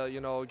good way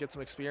to get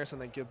some experience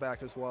and then give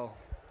back as well.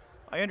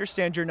 I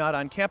understand you're not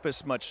on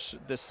campus much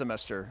this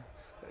semester.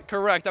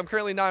 Correct. I'm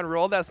currently not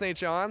enrolled at St.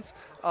 John's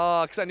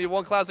because I need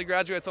one class to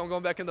graduate, so I'm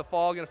going back in the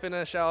fall, going to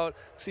finish out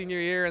senior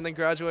year and then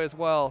graduate as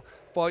well.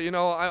 But,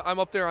 I'm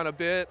up there on a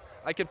bit.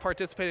 I could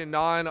participate in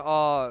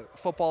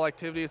non-football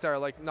activities that are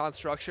like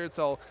non-structured,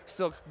 so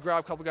still grab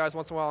a couple guys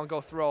once in a while and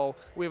go throw.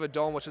 We have a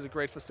dome, which is a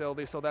great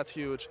facility, so that's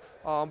huge.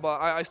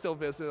 But I still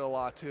visit a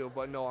lot too,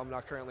 but no, I'm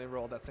not currently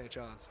enrolled at St.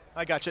 John's.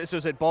 I gotcha. So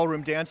is it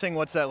ballroom dancing?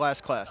 What's that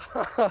last class?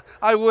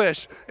 I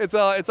wish. It's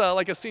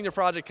like a senior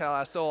project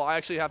class, so I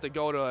actually have to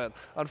go to it,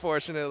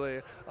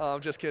 unfortunately.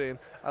 Just kidding.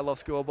 I love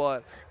school,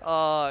 but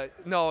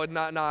no,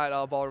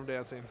 not ballroom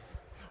dancing.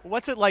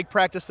 What's it like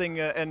practicing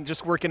and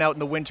just working out in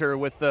the winter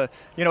with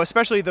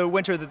especially the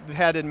winter that we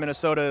had in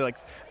Minnesota, like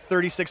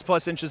 36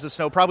 plus inches of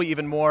snow, probably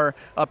even more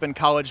up in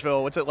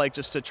Collegeville. What's it like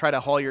just to try to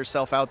haul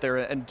yourself out there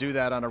and do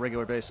that on a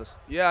regular basis?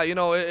 Yeah,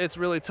 it's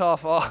really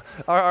tough.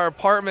 Our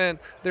apartment,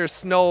 there's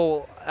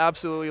snow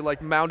absolutely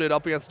like mounted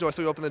up against the door,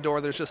 so we open the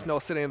door, there's just snow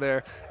sitting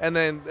there. And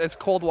then it's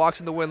cold walks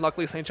in the wind.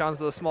 Luckily, St. John's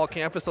is a small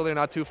campus, so they're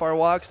not too far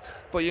walks.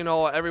 But,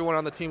 everyone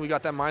on the team, we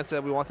got that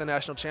mindset. We want the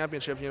national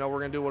championship. We're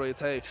going to do what it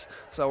takes.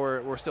 So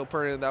we're still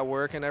putting in that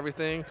work and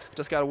everything.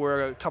 Just got to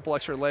wear a couple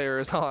extra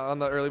layers on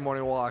the early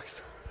morning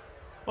walks.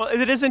 Well,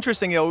 it is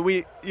interesting.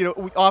 We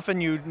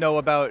often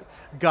about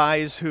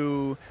guys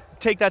who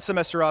take that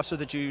semester off so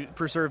that you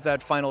preserve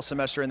that final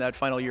semester and that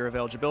final year of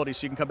eligibility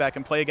so you can come back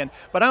and play again.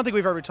 But I don't think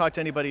we've ever talked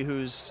to anybody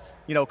who's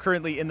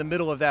currently in the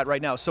middle of that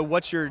right now. So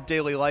what's your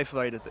daily life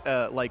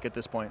like at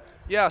this point?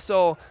 Yeah,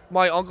 so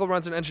my uncle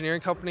runs an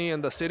engineering company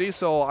in the city,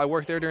 so I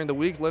work there during the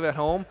week, live at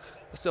home.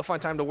 I still find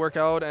time to work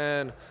out,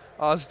 and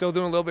still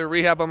doing a little bit of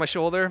rehab on my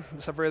shoulder,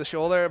 separate the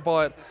shoulder,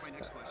 but that's my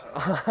next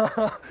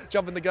question.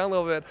 Jumping the gun a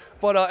little bit,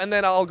 but and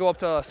then I'll go up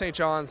to St.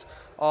 John's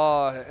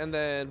and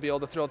then be able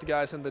to throw out the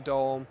guys in the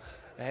dome.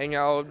 hang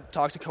out,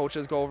 talk to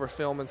coaches, go over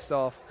film and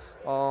stuff.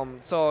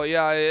 So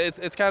yeah,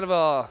 it's kind of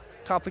a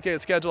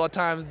complicated schedule at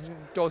times.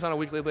 Goes on a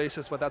weekly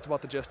basis, but that's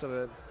about the gist of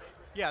it.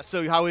 Yeah.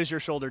 So how is your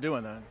shoulder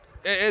doing then?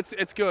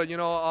 It's good.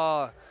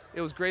 It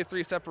was grade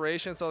 3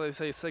 separation, so they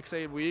say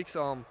 6-8 weeks.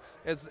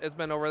 It's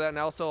been over that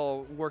now,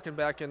 so working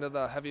back into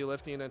the heavy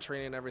lifting and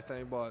training and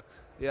everything. But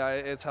yeah,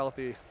 it's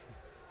healthy.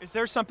 Is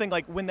there something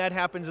like when that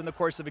happens in the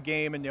course of a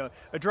game and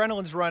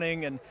adrenaline's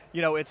running and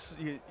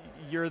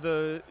you're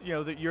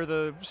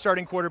the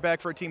starting quarterback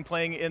for a team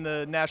playing in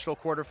the national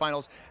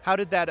quarterfinals? How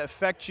did that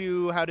affect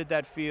you? How did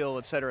that feel,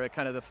 et cetera?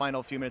 Kind of the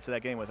final few minutes of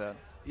that game with that.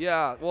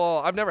 Yeah, well,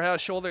 I've never had a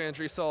shoulder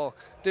injury, so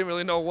didn't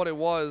really know what it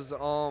was,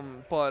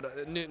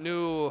 but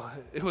knew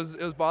it was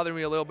bothering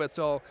me a little bit.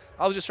 So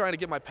I was just trying to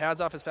get my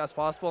pads off as fast as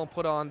possible and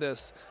put on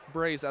this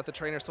brace that the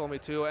trainer told me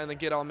to, and then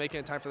get on making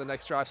it time for the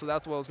next drive. So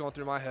that's what was going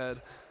through my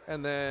head.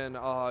 And then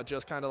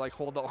just kind of like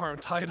hold the arm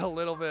tight a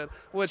little bit,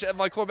 which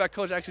my quarterback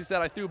coach actually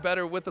said I threw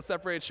better with the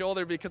separated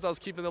shoulder because I was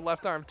keeping the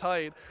left arm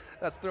tight.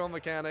 That's throw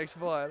mechanics,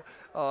 but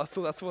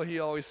so that's what he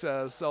always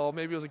says. So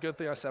maybe it was a good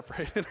thing I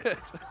separated it.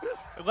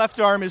 Left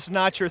arm is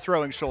not your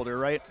throwing shoulder,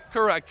 right?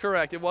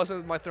 Correct. It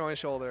wasn't my throwing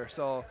shoulder,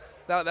 so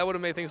that would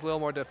have made things a little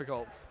more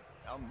difficult.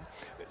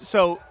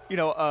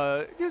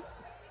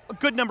 A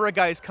good number of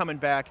guys coming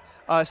back.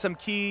 Some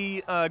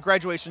key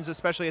graduations,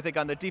 especially I think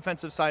on the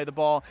defensive side of the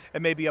ball,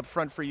 and maybe up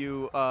front for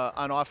you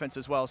on offense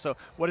as well. So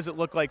what does it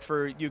look like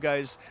for you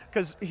guys?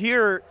 Because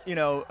here,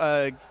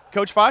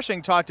 Coach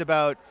Foshing talked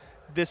about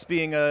this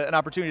being an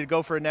opportunity to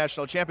go for a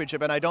national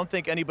championship, and I don't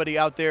think anybody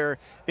out there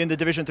in the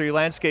Division III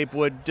landscape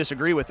would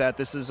disagree with that.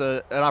 This is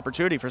an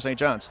opportunity for St.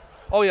 John's.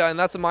 Oh yeah, and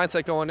that's the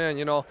mindset going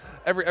in.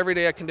 Every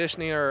day at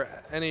conditioning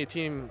or any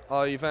team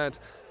event,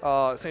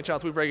 St.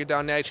 John's, we break it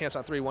down, natty champs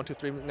on 3, 1, 2,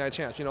 3, natty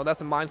champs. That's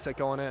the mindset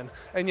going in.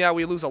 And yeah,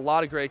 we lose a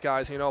lot of great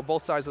guys,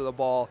 both sides of the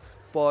ball.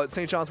 But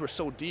St. John's, we're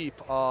so deep.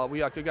 We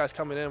got good guys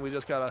coming in. We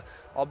just got to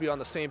all be on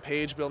the same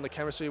page, building the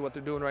chemistry, what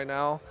they're doing right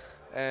now.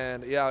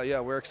 And yeah,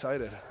 we're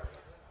excited.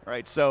 All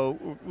right,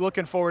 so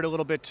looking forward a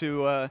little bit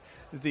to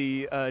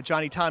the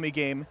Johnny Tommy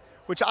game,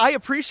 which I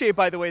appreciate,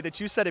 by the way, that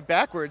you said it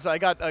backwards. I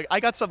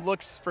got some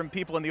looks from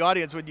people in the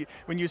audience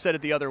when you said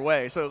it the other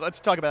way. So let's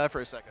talk about that for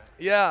a second.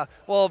 Yeah,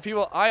 well,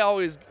 I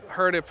always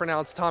heard it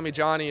pronounced Tommy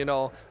Johnny,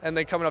 and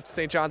then coming up to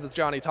St. John's, it's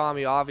Johnny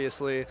Tommy,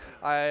 obviously.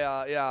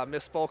 I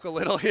misspoke a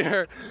little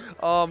here.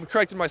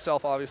 Corrected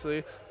myself,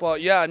 obviously.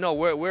 But yeah, no,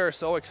 we're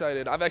so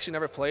excited. I've actually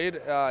never played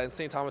in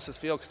St. Thomas's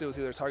Field because it was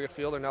either Target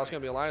Field or now it's going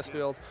to be Alliance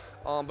Field.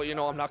 But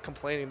I'm not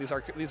complaining. These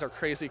are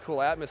crazy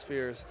cool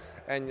atmospheres,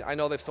 and I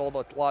know they've sold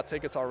a lot of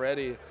tickets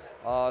already.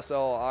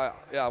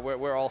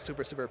 We're all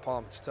super super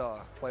pumped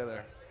to play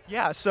there.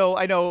 Yeah, so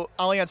I know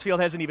Allianz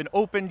Field hasn't even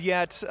opened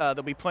yet.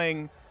 They'll be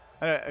playing.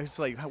 It's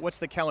like, what's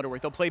the calendar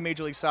work? They'll play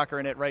Major League Soccer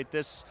in it right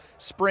this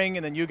spring,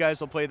 and then you guys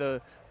will play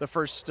the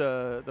first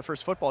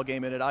football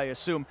game in it, I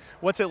assume.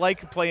 What's it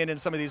like playing in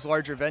some of these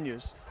larger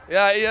venues?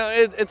 Yeah,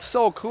 it's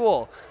so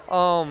cool.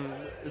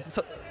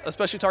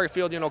 Especially Target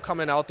Field,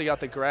 coming out, they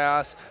got the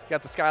grass, you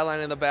got the skyline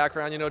in the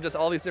background, just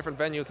all these different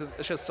venues.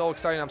 It's just so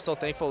exciting. I'm so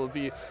thankful to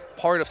be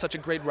part of such a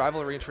great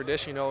rivalry and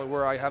tradition,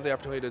 where I have the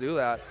opportunity to do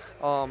that.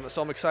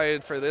 So I'm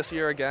excited for this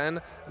year again,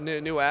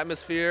 new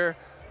atmosphere.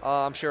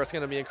 I'm sure it's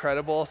going to be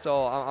incredible,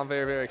 so I'm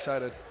very, very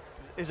excited.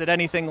 Is it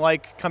anything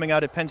like coming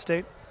out at Penn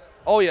State?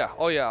 Oh yeah.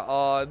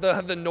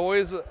 The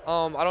noise. I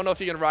don't know if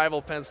you can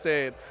rival Penn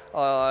State.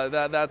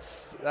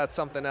 That's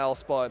something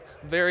else. But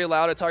very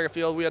loud at Target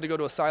Field. We had to go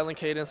to a silent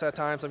cadence at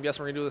times. I'm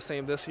guessing we're gonna do the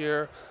same this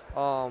year.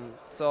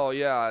 So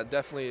yeah,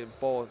 definitely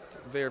both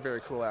very,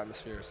 very cool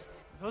atmospheres.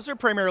 Those are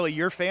primarily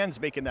your fans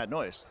making that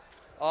noise.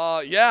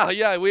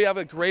 Yeah. We have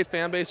a great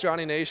fan base,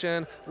 Johnny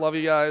Nation. Love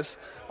you guys.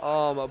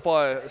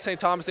 But St.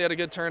 Thomas, they had a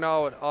good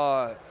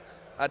turnout.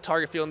 At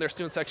Target Field, and their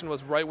student section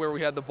was right where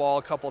we had the ball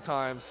a couple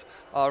times,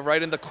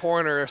 right in the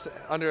corner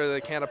under the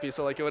canopy,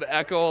 so it would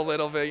echo a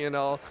little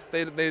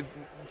bit.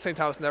 St.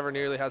 Thomas never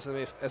nearly has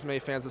as many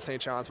fans as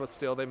St. John's, but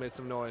still they made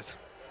some noise.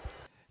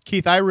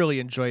 Keith, I really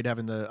enjoyed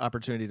having the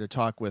opportunity to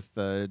talk with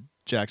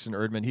Jackson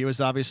Erdman. He was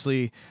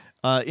obviously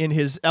in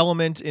his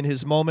element, in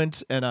his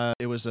moment, and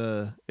it was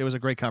a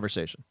great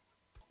conversation.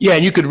 Yeah,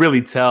 and you could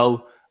really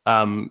tell.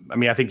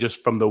 I think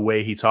just from the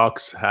way he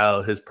talks,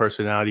 how his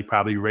personality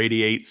probably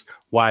radiates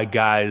why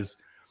guys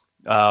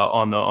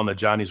on the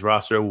Johnny's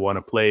roster want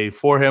to play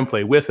for him,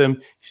 play with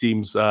him.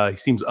 He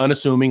seems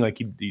unassuming, like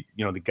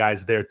the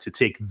guy's there to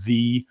take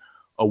the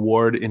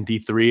award in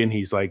D3, and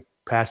he's like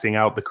passing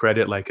out the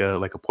credit like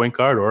a point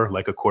guard or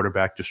like a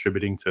quarterback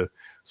distributing to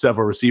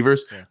several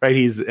receivers. Yeah. Right?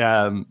 He's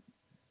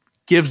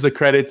gives the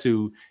credit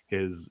to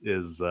his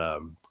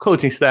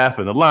coaching staff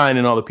and the line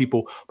and all the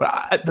people.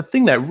 But the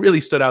thing that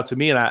really stood out to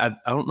me, and I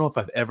don't know if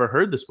I've ever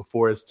heard this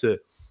before, is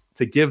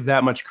to give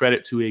that much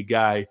credit to a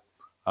guy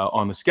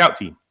on the scout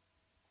team.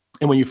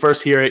 And when you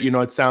first hear it,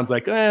 it sounds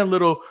like a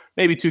little,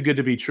 maybe too good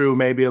to be true,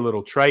 maybe a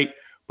little trite.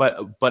 But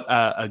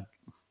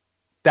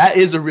that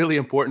is a really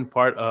important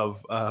part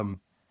of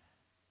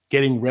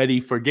getting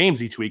ready for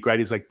games each week, right?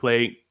 He's like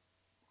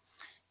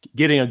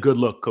getting a good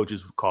look,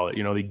 coaches call it.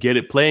 They get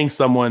it playing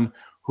someone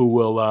who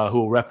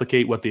will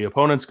replicate what the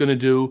opponent's going to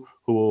do,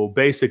 who will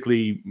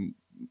basically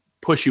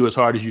push you as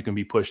hard as you can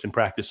be pushed in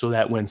practice, so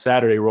that when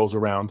Saturday rolls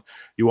around,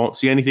 you won't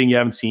see anything you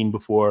haven't seen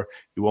before.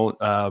 You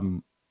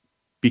won't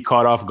be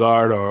caught off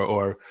guard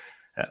or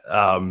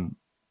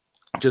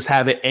just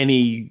have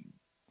any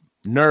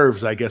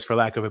nerves, I guess, for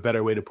lack of a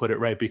better way to put it,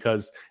 right?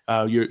 Because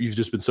you've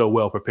just been so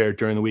well prepared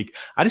during the week.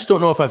 I just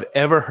don't know if I've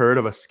ever heard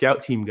of a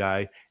scout team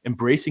guy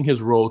embracing his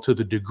role to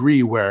the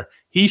degree where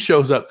he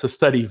shows up to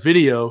study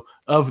video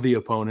of the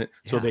opponent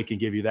so they can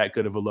give you that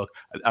good of a look.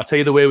 I'll tell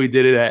you the way we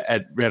did it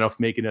at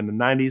Randolph-Macon in the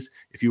 90s.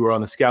 If you were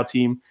on the scout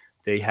team,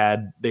 they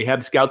had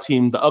the scout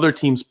team, the other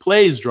team's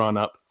plays drawn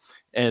up,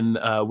 and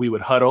we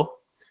would huddle.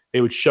 They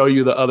would show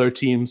you the other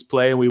team's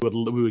play, and we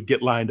would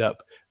get lined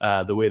up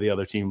the way the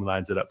other team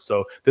lines it up.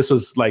 So this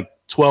was like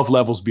 12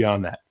 levels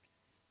beyond that.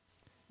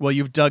 Well,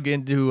 you've dug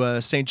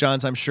into St.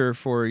 John's, I'm sure,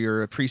 for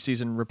your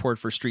preseason report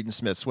for Street and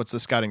Smiths. What's the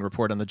scouting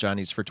report on the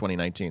Johnnies for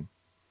 2019?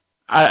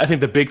 I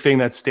think the big thing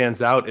that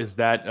stands out is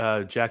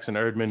that Jackson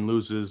Erdman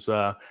loses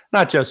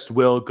not just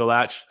Will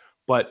Galach,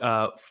 but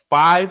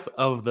 5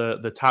 of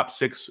the top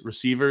 6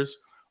 receivers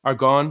are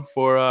gone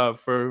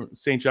for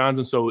St. John's.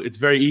 And so it's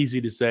very easy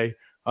to say,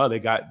 oh, they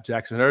got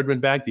Jackson Erdman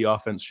back, the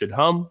offense should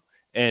hum.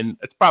 And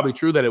it's probably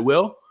true that it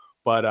will,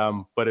 but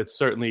it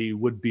certainly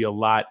would be a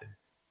lot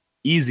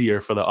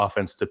easier for the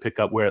offense to pick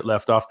up where it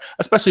left off,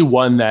 especially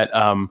one that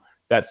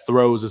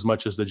throws as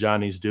much as the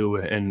Johnnies do,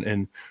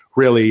 and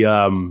really,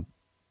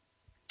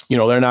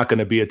 they're not going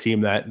to be a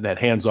team that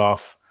hands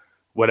off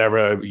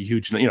whatever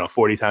huge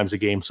 40 times a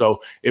game.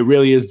 So it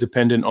really is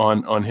dependent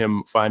on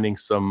him finding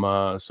some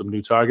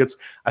new targets.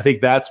 I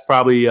think that's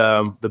probably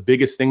the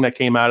biggest thing that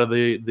came out of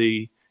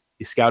the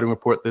scouting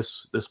report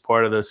this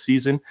part of the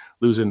season,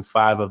 losing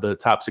 5 of the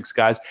top 6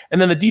 guys. And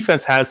then the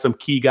defense has some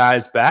key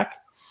guys back,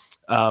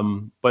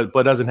 but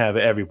doesn't have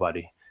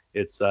everybody.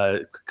 It's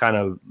kind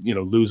of,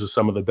 loses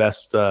some of the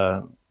best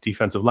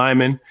defensive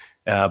linemen,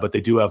 but they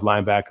do have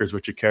linebackers,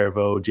 Richard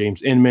Caraveau,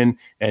 James Inman,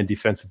 and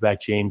defensive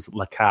back James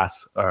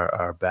Lacasse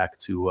are back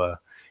to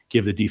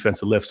give the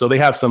defense a lift. So they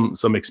have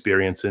some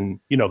experience,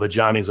 and, the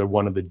Johnnies are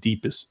one of the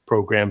deepest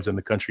programs in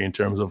the country in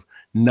terms of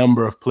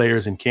number of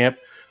players in camp.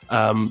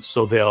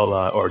 So they'll,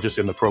 or just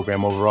in the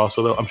program overall.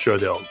 So I'm sure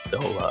they'll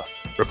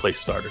replace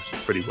starters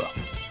pretty well.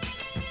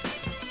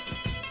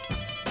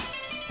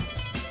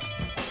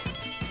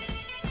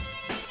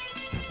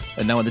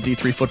 And now on the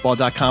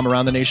D3Football.com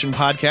Around the Nation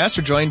podcast,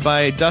 we're joined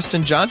by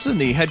Dustin Johnson,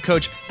 the head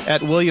coach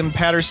at William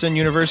Patterson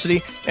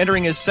University,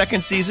 entering his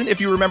 2nd season.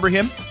 If you remember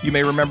him, you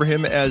may remember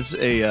him as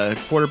a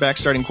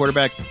starting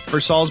quarterback for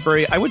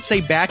Salisbury. I would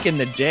say back in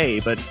the day,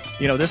 but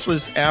this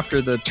was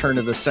after the turn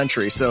of the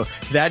century, so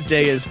that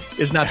day is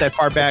not that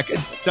far back.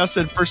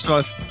 Dustin, first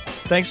off,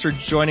 thanks for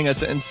joining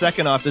us, and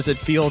second off, does it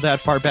feel that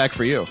far back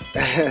for you?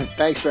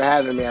 Thanks for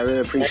having me. I really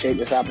appreciate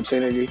this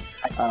opportunity,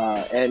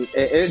 and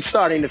it's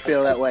starting to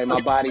feel that way.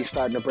 My body's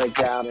starting to break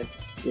down, and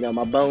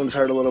my bones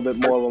hurt a little bit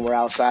more when we're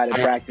outside in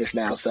practice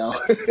now. So,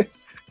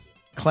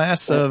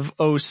 class of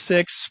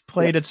 06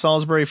 played at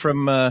Salisbury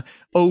from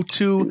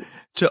 02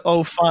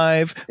 to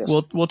 05.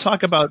 Yes. We'll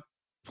talk about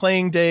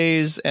playing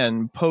days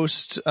and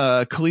post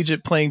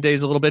collegiate playing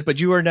days a little bit, but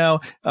you are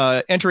now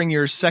entering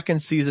your 2nd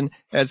season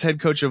as head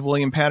coach of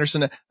William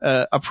Patterson,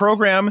 a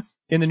program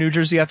in the New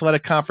Jersey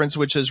Athletic Conference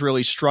which has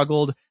really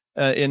struggled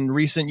in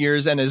recent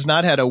years and has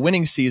not had a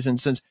winning season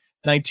since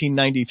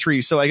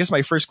 1993. So I guess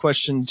my first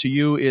question to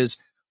you is,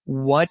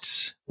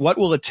 what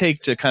will it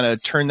take to kind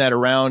of turn that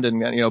around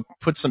and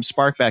put some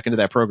spark back into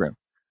that program?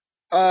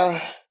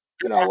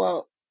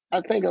 Well,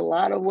 I think a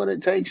lot of what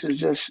it takes is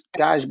just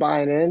guys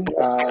buying in,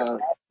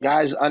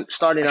 guys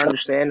starting to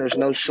understand there's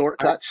no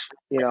shortcuts.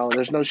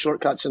 There's no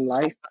shortcuts in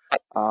life.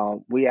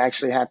 We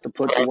actually have to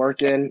put the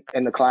work in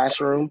the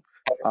classroom.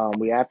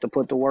 We have to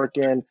put the work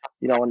in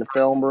the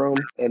film room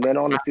and then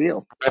on the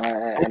field.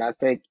 And I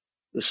think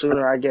the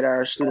sooner I get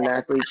our student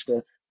athletes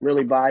to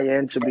really buy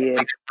into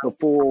being the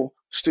full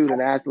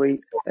student athlete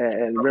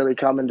and really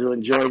coming to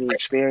enjoy the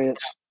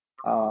experience,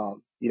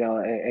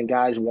 and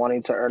guys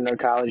wanting to earn their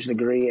college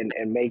degree and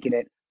making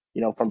it,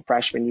 from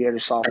freshman year to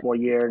sophomore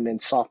year and then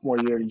sophomore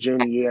year to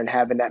junior year, and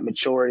having that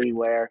maturity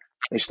where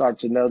they start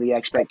to know the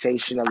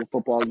expectation of the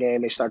football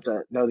game. They start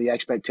to know the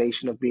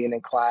expectation of being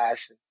in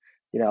class,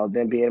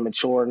 then being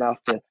mature enough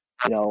to,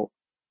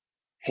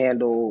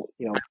 handle,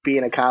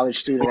 being a college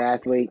student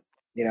athlete.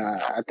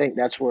 I think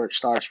that's where it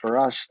starts for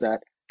us,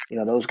 that,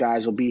 those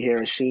guys will be here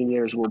as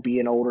seniors. We'll be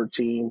an older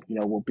team.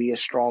 We'll be a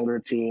stronger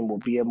team. We'll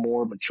be a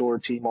more mature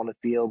team on the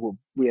field.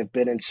 We have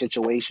been in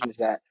situations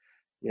that,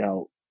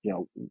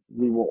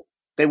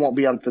 they won't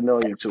be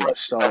unfamiliar to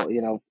us.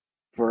 So,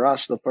 for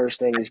us, the first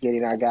thing is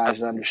getting our guys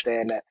to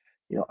understand that,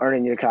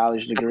 earning your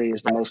college degree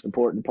is the most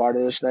important part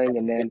of this thing.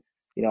 And then,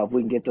 if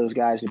we can get those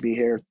guys to be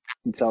here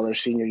until their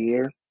senior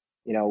year,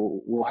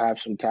 we'll have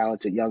some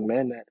talented young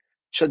men that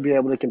should be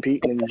able to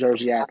compete in the New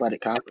Jersey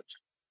Athletic Conference.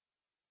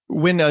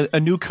 when a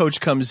new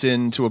coach comes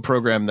into a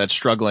program that's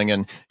struggling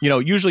and,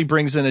 usually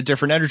brings in a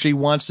different energy,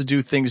 wants to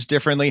do things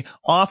differently.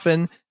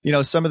 Often,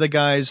 some of the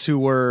guys who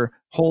were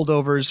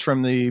holdovers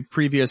from the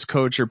previous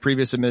coach or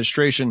previous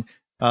administration,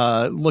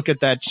 look at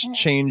that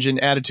change in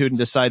attitude and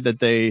decide that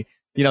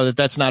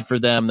that's not for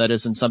them. That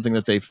isn't something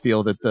that they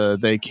feel that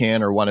they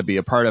can or want to be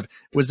a part of.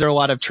 Was there a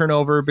lot of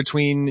turnover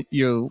between,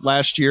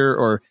 last year,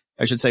 or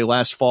I should say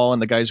last fall,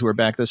 and the guys who were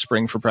back this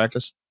spring for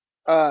practice?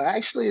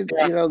 Actually,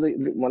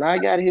 when I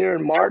got here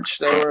in March,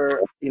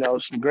 there were,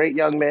 some great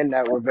young men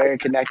that were very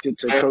connected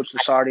to Coach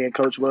Lasardi and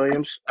Coach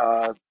Williams.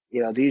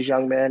 These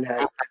young men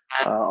had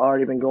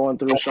already been going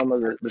through some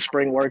of the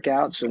spring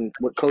workouts, and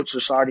with Coach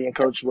Lasardi and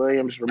Coach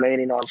Williams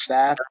remaining on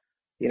staff,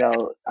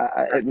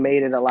 it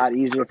made it a lot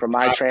easier for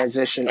my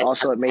transition.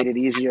 Also, it made it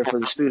easier for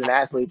the student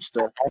athletes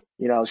to,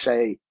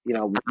 say,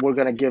 we're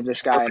going to give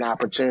this guy an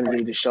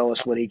opportunity to show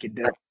us what he can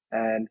do.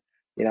 And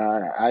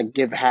I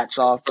give hats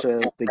off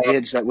to the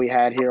kids that we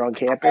had here on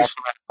campus.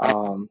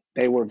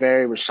 They were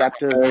very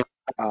receptive.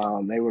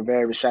 They were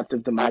very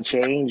receptive to my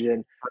change.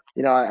 And,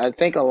 I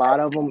think a lot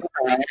of them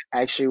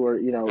actually were,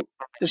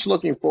 just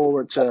looking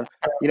forward to,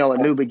 a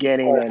new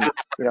beginning and,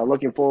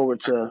 looking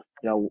forward to,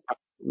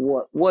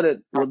 what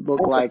it would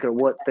look like or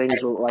what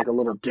things would look like a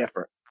little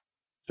different.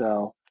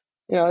 So,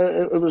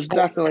 it was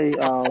definitely,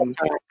 I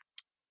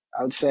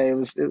would say it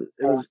was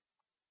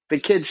the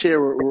kids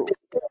here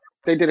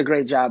they did a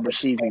great job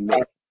receiving me.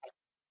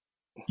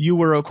 You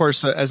were, of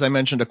course, as I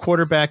mentioned, a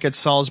quarterback at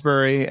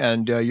Salisbury,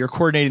 and you're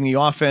coordinating the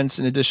offense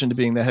in addition to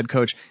being the head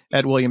coach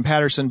at William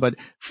Patterson. But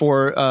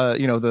for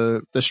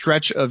the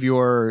stretch of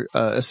your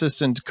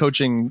assistant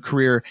coaching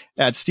career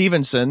at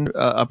Stevenson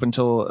up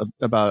until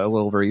about a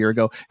little over a year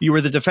ago, you were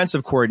the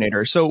defensive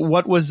coordinator. So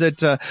what was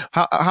it?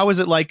 How was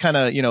it like, kind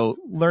of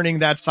learning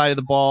that side of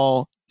the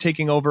ball,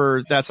 taking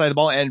over that side of the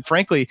ball, and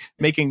frankly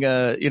making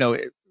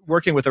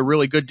working with a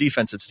really good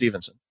defense at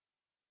Stevenson?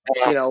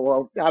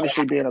 Well,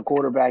 obviously being a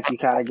quarterback, you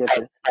kind of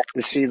get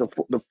to see the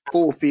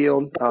full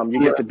field.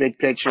 You get the big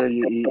picture.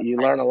 You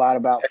learn a lot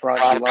about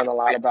fronts. You learn a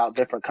lot about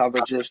different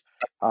coverages.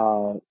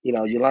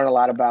 You learn a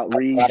lot about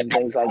reads and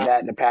things like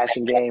that in the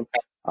passing game.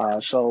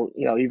 So,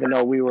 even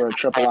though we were a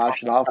triple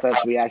option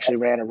offense, we actually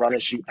ran a run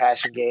and shoot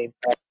passing game.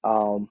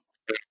 And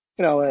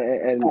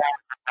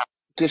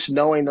just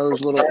knowing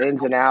those little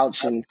ins and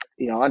outs and,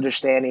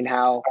 understanding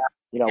how,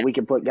 we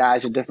can put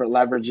guys in different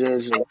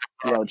leverages and,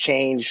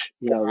 change,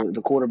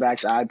 the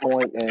quarterback's eye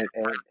point and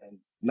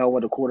know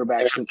what the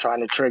quarterback's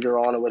trying to trigger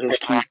on and what his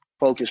key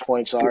focus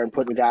points are and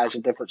putting guys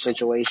in different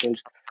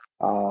situations.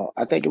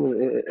 I think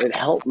it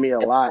helped me a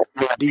lot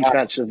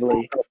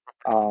defensively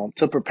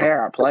to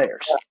prepare our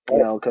players,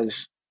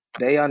 because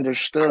they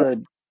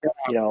understood,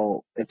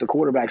 if the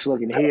quarterback's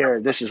looking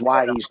here, this is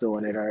why he's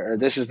doing it, or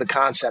this is the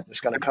concept that's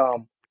going to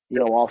come,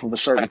 off of a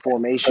certain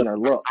formation or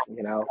look,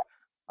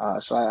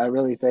 So I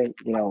really think,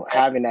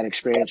 having that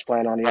experience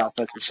playing on the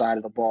offensive side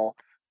of the ball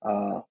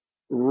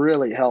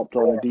really helped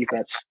on the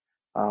defense,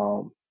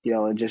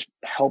 and just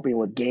helping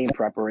with game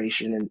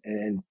preparation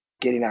and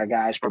getting our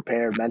guys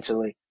prepared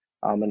mentally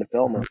in the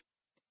film room.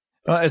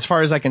 As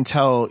far as I can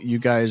tell, you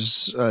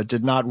guys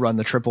did not run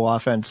the triple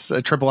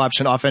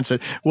option offense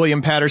at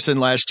William Patterson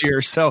last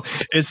year. So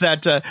is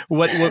that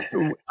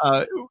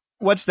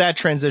what's that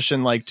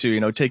transition like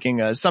to,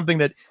 taking something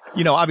that,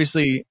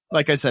 obviously,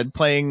 like I said,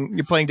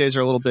 your playing days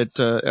are a little bit,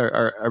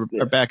 are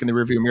back in the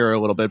rearview mirror a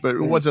little bit, but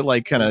what's it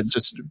like kind of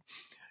just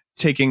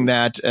taking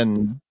that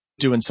and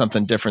doing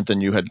something different than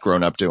you had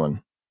grown up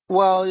doing?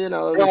 Well, it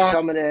was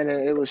coming in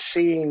and it was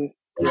seeing,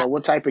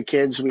 what type of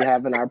kids we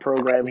have in our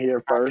program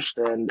here first,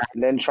 and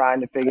then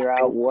trying to figure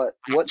out what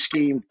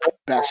scheme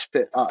best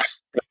fit us.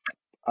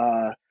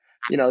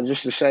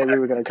 Just to say we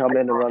were going to come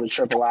in and run a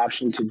triple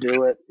option to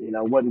do it,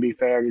 wouldn't be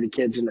fair to the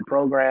kids in the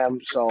program.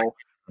 So,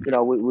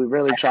 we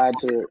really tried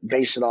to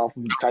base it off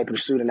of the type of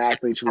student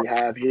athletes we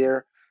have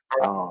here.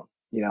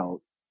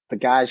 The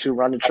guys who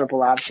run the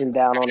triple option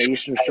down on the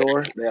Eastern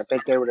Shore, I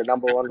think they were the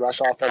number one rush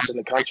offense in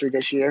the country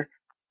this year.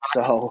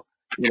 So,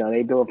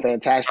 they do a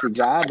fantastic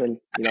job. And,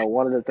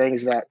 one of the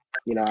things that,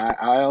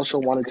 I also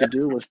wanted to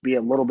do was be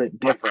a little bit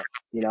different.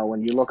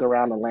 When you look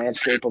around the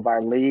landscape of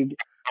our league,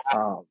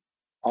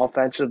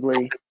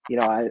 offensively,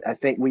 I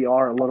think we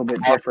are a little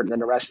bit different than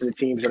the rest of the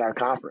teams in our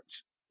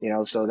conference.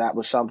 So that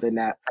was something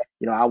that,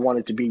 I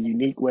wanted to be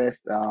unique with,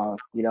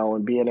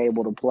 and being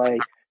able to play,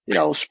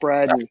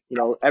 spread. And,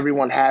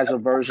 everyone has a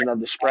version of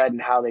the spread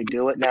and how they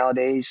do it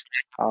nowadays.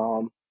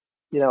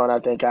 And I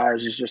think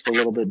ours is just a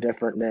little bit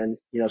different than,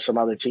 some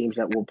other teams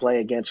that we'll play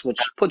against, which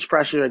puts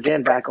pressure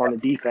again back on the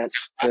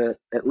defense to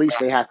at least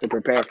they have to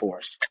prepare for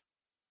us.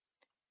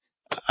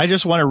 I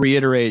just want to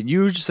reiterate,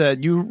 you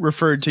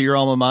referred to your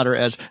alma mater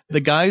as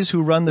the guys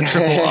who run the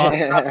triple off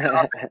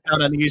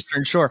down on the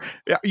Eastern Shore.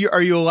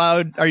 Are you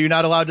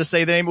not allowed to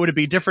say the name? Would it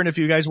be different if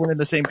you guys weren't in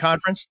the same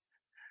conference?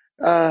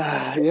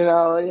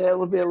 It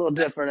would be a little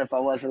different if I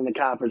wasn't in the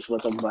conference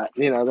with them, but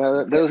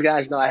those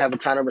guys know I have a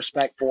ton of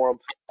respect for them.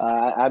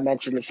 I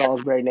mentioned the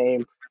Salisbury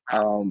name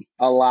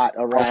a lot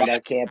around our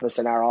campus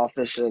and our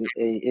office, and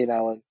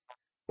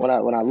when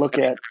I look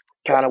at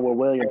kind of where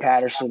William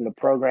Patterson, the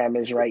program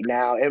is right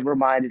now, it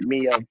reminded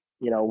me of,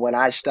 when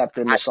I stepped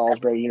into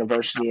Salisbury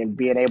University and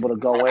being able to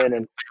go in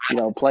and,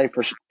 play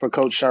for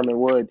Coach Sherman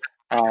Wood.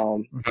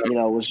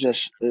 Was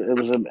just, it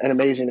was an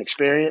amazing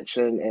experience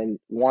and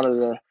one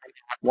of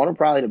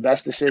probably the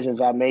best decisions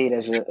I made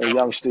as a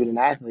young student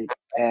athlete.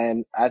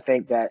 And I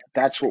think that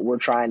that's what we're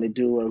trying to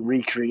do and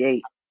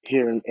recreate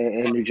here in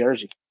New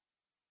Jersey.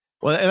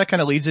 Well, and that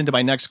kind of leads into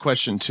my next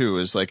question too,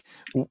 is like,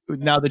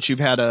 now that you've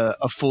had a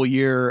full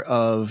year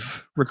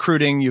of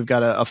recruiting, you've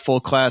got a full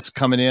class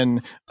coming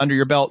in under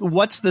your belt.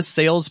 What's the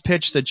sales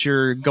pitch that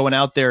you're going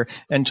out there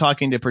and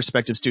talking to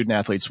prospective student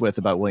athletes with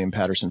about William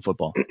Patterson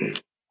football?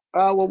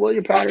 Well,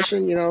 William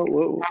Patterson,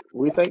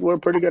 we think we're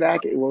pretty good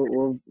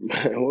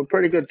we're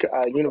pretty good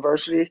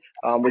university.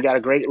 We got a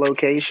great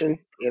location,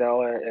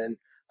 and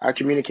our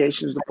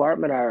communications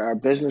department, our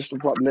business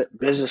department,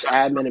 business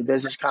admin, and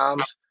business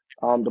comms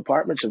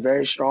departments are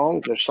very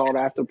strong. They're sought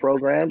after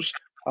programs.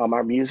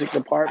 Our music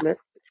department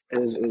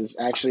is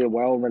actually a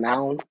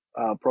well-renowned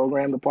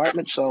program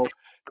department. So,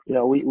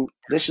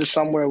 this is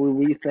somewhere where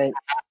we think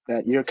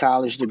that your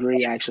college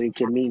degree actually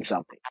can mean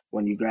something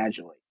when you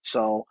graduate.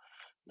 So,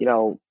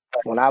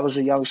 when I was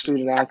a young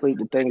student athlete,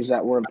 the things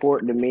that were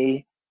important to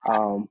me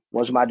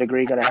was my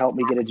degree going to help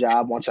me get a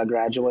job once I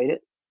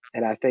graduated?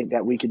 And I think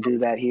that we could do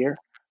that here.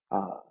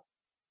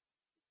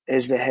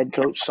 Is the head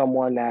coach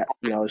someone that,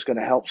 is going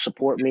to help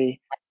support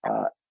me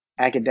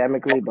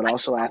academically, but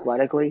also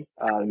athletically,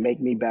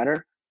 make me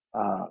better?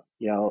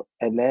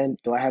 And then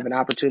do I have an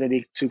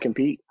opportunity to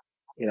compete?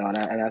 And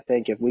I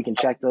think if we can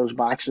check those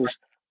boxes,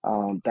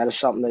 that is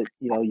something that,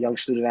 young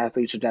student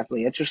athletes are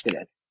definitely interested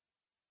in.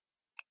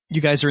 You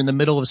guys are in the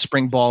middle of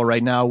spring ball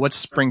right now. What's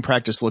spring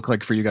practice look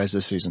like for you guys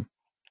this season?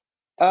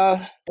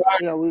 Like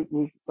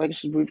I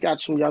said, we've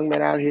got some young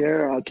men out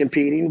here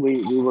competing.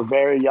 We were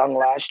very young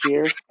last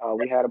year.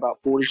 We had about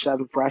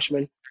 47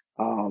 freshmen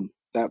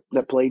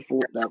that played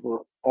that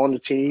were on the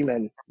team,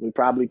 and we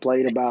probably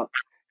played about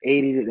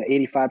 80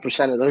 to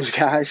 85% of those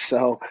guys.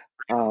 So,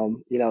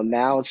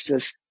 now it's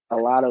just a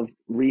lot of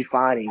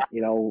refining.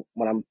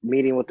 When I'm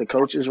meeting with the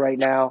coaches right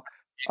now,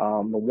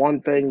 the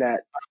one thing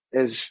that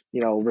is,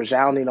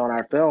 resounding on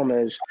our film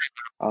is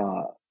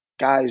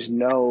guys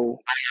know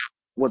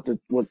what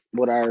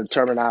our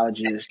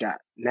terminology has got.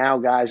 Now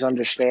guys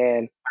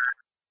understand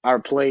our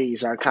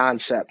plays, our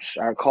concepts,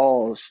 our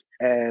calls,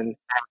 and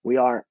we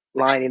aren't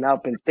lining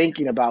up and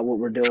thinking about what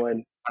we're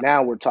doing.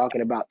 Now we're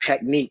talking about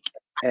technique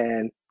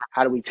and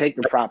how do we take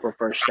the proper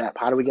first step?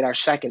 How do we get our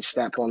second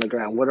step on the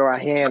ground? Where do our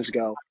hands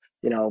go?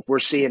 If we're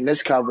seeing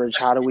this coverage,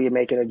 how do we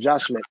make an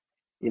adjustment?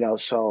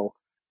 So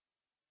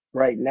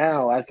right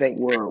now I think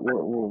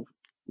we're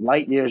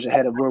light years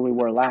ahead of where we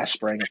were last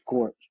spring, of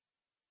course.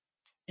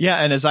 Yeah,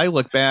 and as I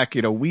look back,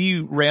 we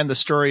ran the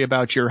story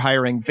about your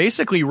hiring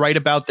basically right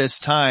about this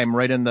time,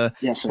 right in the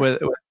with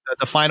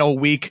the final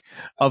week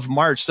of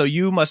March. So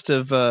you must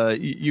have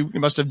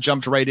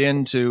jumped right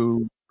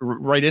into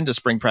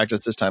spring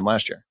practice this time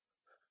last year.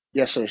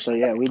 Yes, sir. So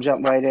yeah, we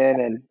jumped right in,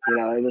 and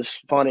it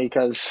was funny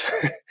because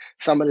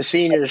some of the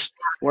seniors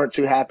weren't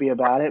too happy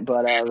about it,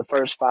 but the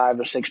first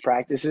 5 or 6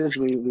 practices,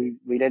 we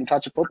didn't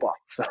touch a football.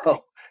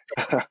 So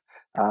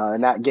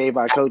and that gave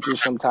our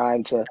coaches some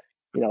time to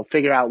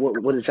figure out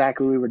what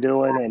exactly we were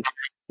doing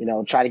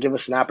and, try to give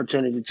us an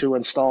opportunity to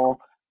install,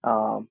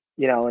 and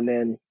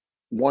then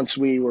once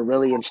we were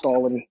really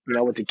installing,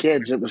 with the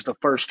kids, it was the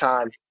first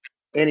time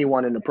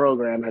anyone in the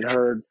program had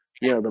heard,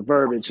 the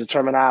verbiage, the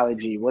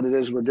terminology, what it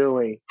is we're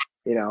doing,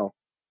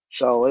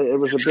 so it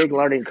was a big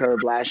learning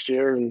curve last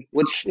year, and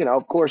which,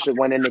 of course it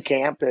went into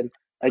camp. And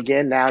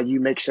again, now you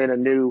mix in a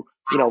new,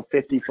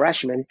 50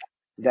 freshmen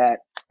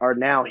that are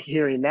now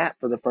hearing that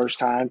for the first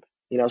time.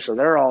 So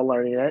they're all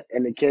learning it.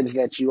 And the kids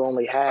that you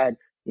only had,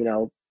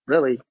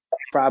 really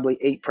probably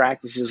 8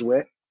 practices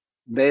with,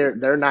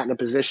 they're not in a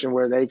position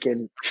where they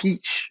can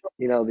teach,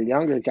 the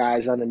younger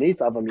guys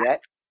underneath of them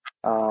yet.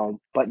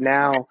 But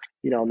now,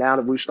 now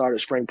that we've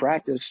started spring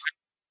practice,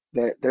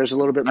 there's a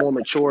little bit more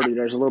maturity.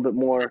 There's a little bit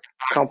more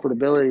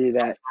comfortability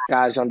that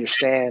guys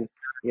understand,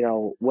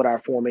 what our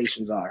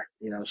formations are,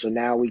 so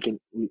now we can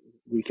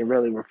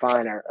really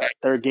refine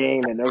their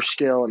game and their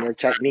skill and their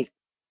technique.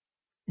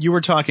 You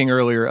were talking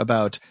earlier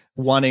about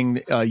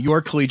wanting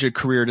your collegiate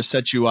career to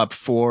set you up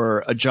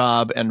for a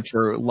job and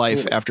for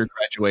life after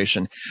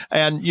graduation.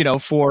 And,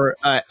 for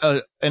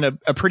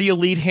a pretty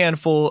elite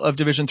handful of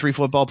Division III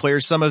football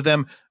players, some of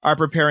them are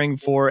preparing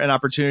for an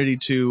opportunity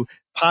to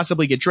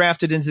possibly get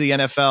drafted into the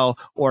NFL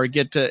or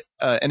get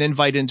an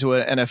invite into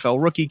an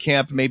NFL rookie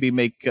camp, maybe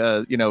make,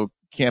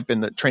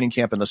 training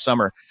camp in the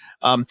summer.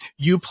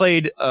 You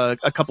played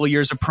a couple of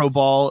years of pro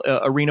ball,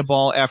 arena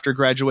ball after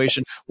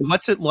graduation.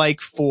 What's it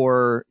like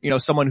for,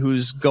 someone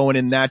who's going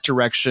in that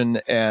direction?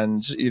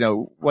 And,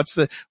 what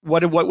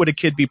would a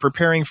kid be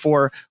preparing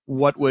for?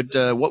 What would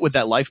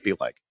that life be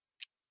like?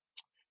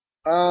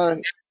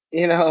 I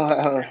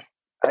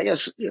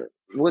guess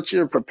what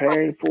you're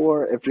preparing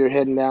for if you're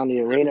heading down the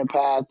arena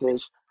path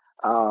is,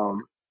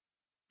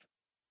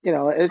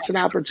 it's an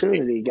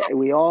opportunity.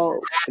 We all,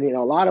 a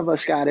lot of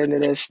us got into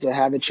this to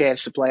have a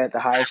chance to play at the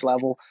highest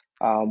level.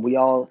 We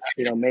all,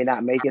 may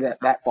not make it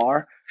that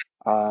far.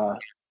 Uh,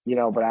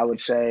 but I would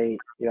say,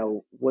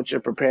 what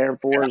you're preparing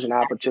for is an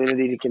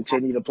opportunity to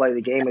continue to play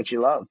the game that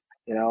you love,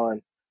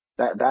 and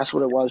that's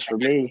what it was for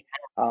me.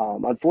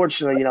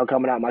 Unfortunately,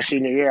 coming out my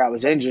senior year, I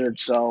was injured.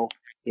 So,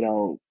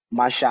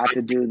 my shot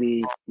to do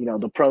the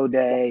pro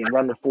day and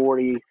run the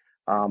 40,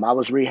 I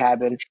was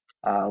rehabbing,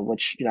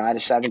 which, I had a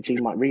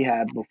 17-month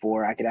rehab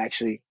before I could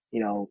actually,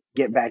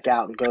 get back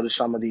out and go to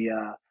some of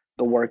the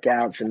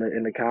workouts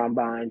and the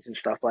combines and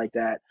stuff like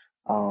that.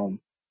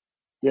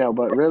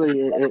 But really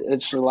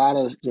it's a lot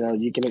of,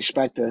 you can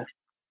expect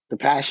the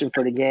passion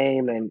for the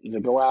game and to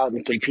go out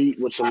and compete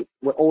with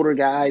older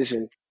guys.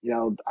 And,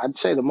 I'd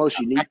say the most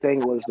unique thing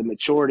was the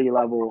maturity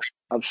level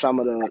of some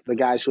of the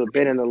guys who have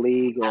been in the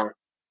league or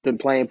been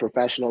playing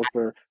professional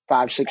for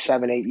 5, 6,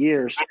 7, 8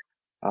 years.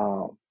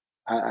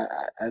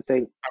 I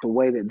think the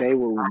way that they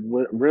were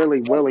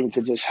really willing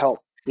to just help,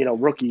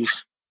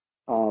 rookies,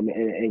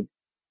 and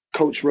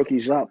coach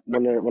rookies up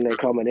when they're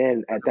coming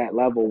in at that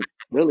level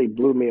really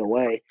blew me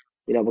away,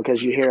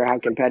 because you hear how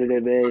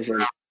competitive it is,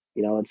 and,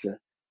 it's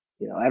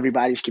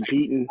everybody's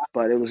competing,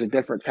 but it was a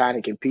different kind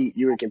of compete.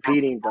 You were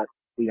competing, but,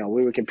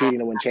 we were competing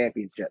to win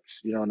championships,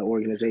 in the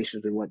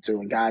organizations we went to,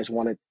 and guys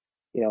wanted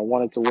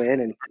to win.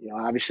 And,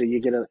 obviously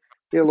you get a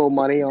little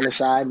money on the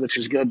side, which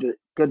is good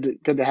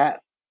to have.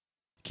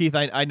 Keith,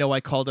 I know I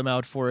called him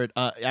out for it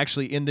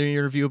actually in the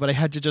interview, but I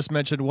had to just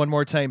mention one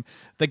more time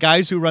the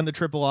guys who run the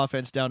triple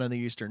offense down on the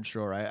Eastern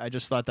Shore. I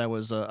just thought that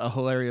was a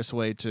hilarious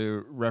way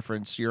to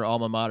reference your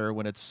alma mater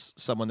when it's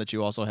someone that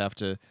you also have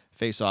to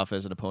face off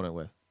as an opponent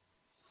with.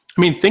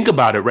 I mean, think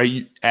about it,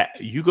 right?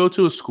 You go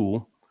to a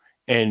school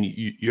and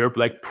you're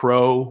like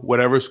pro,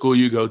 whatever school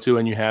you go to,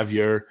 and you have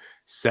your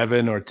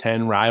 7 or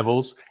 10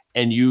 rivals,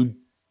 and you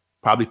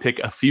probably pick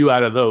a few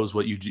out of those.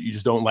 What you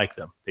just don't like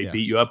them. They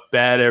beat you up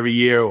bad every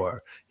year,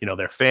 or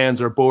their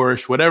fans are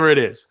boorish, whatever it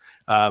is.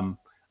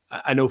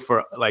 I know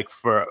for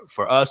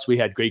us, we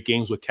had great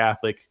games with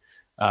Catholic,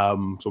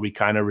 so we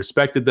kind of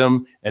respected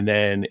them. And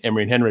then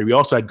Emory and Henry, we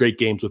also had great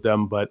games with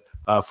them, but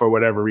for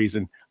whatever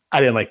reason, I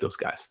didn't like those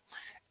guys.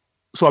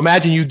 So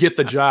imagine you get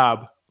the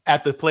job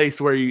at the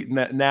place where you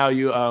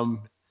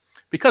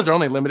because there are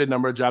only a limited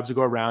number of jobs to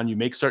go around. You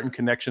make certain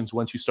connections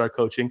once you start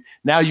coaching.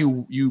 Now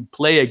you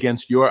play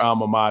against your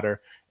alma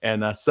mater,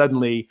 and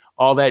suddenly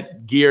all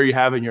that gear you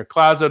have in your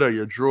closet or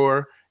your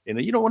drawer,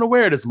 you don't want to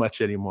wear it as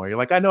much anymore. You're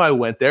like, I know I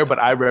went there, but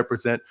I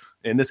represent,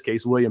 in this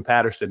case, William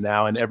Patterson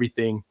now, and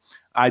everything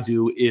I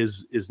do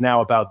is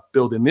now about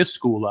building this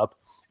school up.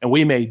 And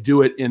we may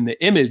do it in the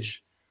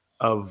image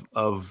of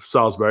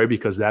Salisbury,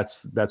 because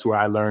that's where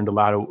I learned a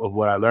lot of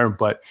what I learned.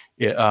 But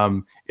it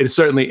is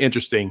certainly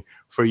interesting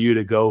for you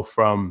to go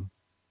from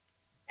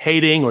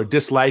hating or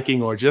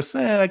disliking or just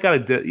I gotta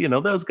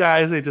those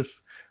guys,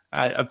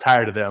 I'm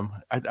tired of them.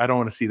 I don't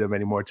want to see them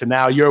anymore, to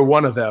now you're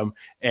one of them,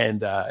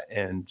 and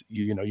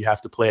you have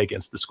to play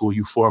against the school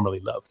you formerly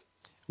loved.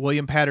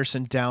 William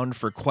Patterson down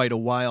for quite a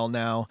while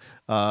now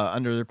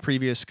under the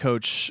previous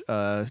coach,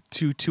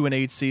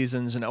 2-8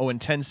 seasons, an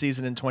 0-10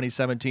 season in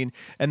 2017,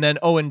 and then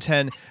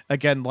 0-10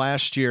 again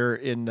last year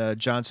in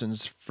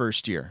Johnson's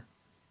first year.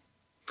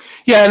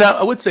 Yeah, and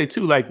I would say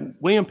too, like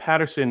William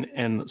Patterson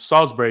and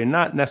Salisbury,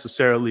 not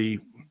necessarily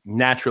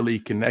naturally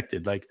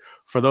connected. Like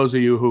for those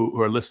of you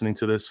who are listening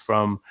to this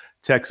from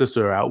Texas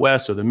or out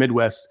west or the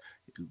Midwest,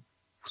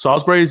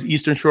 Salisbury is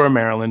Eastern Shore of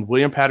Maryland.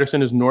 William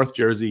Patterson is North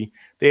Jersey.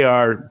 They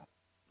are,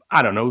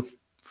 I don't know,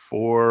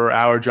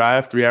 4-hour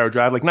drive, 3-hour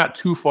drive, like not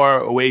too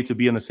far away to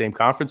be in the same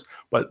conference,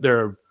 but there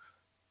are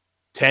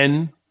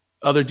 10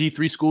 other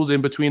D3 schools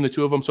in between the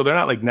two of them. So they're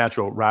not like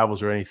natural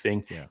rivals or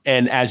anything. Yeah.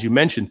 And as you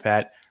mentioned,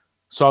 Pat,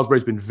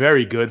 Salisbury's been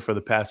very good for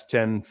the past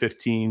 10,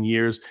 15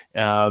 years.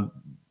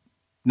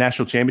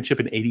 National championship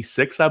in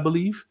 86, I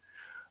believe,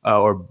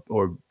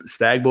 or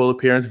Stag Bowl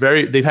appearance.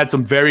 They've had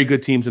some very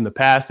good teams in the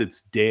past.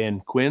 It's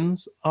Dan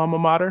Quinn's alma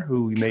mater,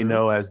 who you may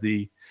know as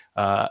the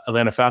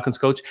Atlanta Falcons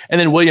coach.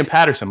 And then William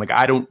Patterson. Like,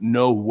 I don't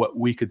know what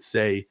we could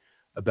say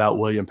about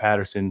William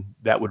Patterson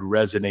that would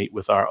resonate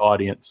with our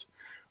audience.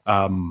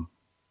 About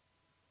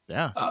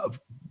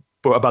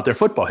their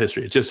football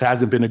history. It just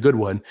hasn't been a good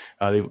one.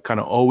 They've kind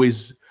of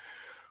always,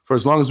 for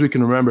as long as we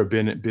can remember,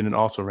 been an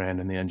also-ran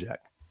in the NJAC.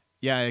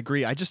 Yeah, I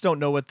agree. I just don't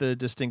know what the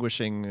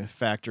distinguishing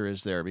factor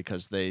is there,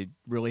 because they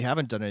really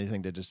haven't done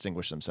anything to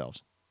distinguish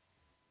themselves.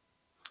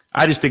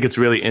 I just think it's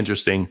really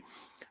interesting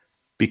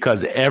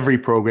because every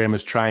program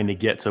is trying to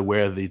get to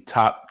where the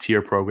top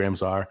tier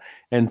programs are.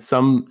 And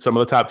some of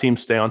the top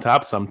teams stay on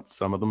top. Some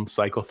of them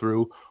cycle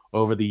through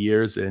over the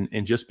years. And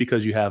just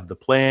because you have the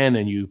plan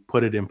and you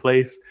put it in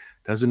place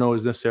doesn't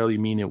always necessarily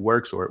mean it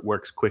works or it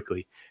works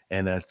quickly.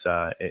 And it's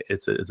a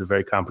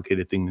very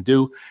complicated thing to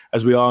do,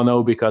 as we all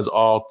know, because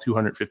all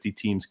 250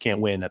 teams can't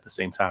win at the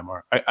same time.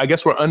 Or I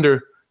guess we're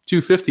under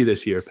 250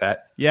 this year,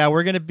 Pat. Yeah,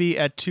 we're going to be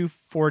at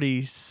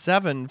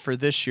 247 for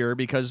this year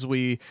because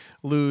we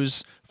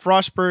lose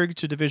Frostburg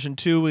to Division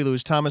II, we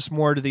lose Thomas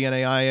More to the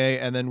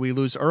NAIA, and then we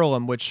lose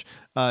Earlham, which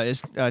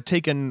is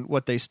taken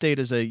what they state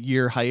as a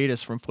year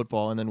hiatus from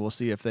football, and then we'll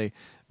see if they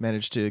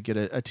manage to get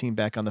a team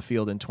back on the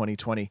field in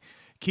 2020.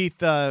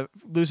 Keith,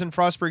 losing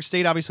Frostburg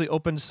State obviously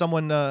opened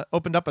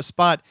up a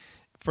spot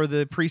for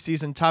the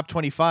preseason top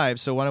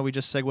 25, so why don't we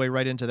just segue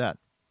right into that?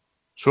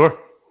 Sure.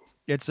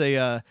 It's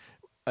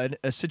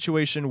a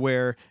situation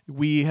where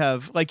we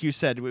have, like you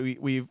said,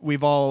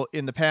 we've all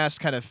in the past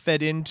kind of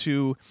fed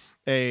into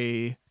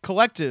a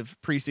collective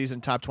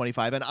preseason top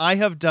 25, and I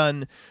have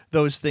done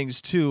those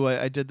things too.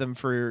 I did them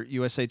for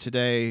USA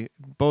Today,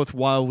 both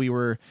while we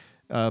were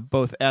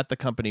both at the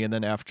company, and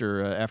then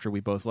after we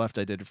both left,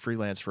 I did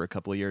freelance for a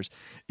couple of years.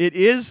 It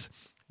is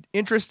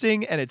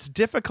interesting, and it's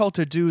difficult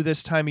to do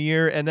this time of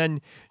year, and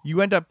then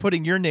you end up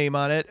putting your name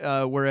on it,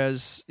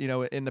 whereas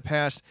in the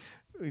past,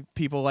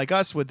 people like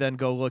us would then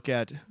go look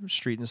at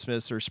Street and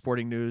Smiths or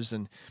Sporting News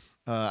and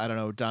I don't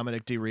know,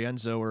 Dominic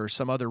DiRienzo or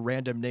some other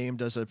random name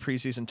does a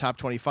preseason top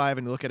 25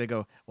 and look at it and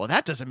go, well,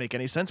 that doesn't make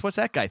any sense. What's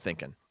that guy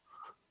thinking?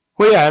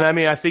 Well, yeah, and I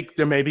mean, I think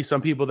there may be some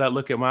people that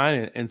look at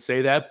mine and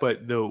say that,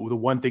 but the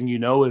one thing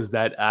is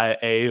that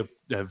I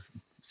have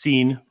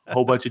seen a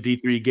whole bunch of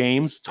D3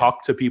 games,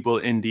 talked to people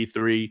in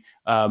D3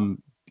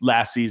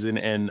 last season,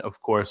 and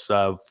of course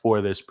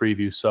for this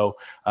preview. So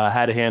I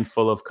had a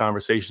handful of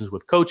conversations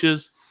with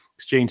coaches,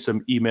 exchanged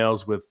some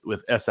emails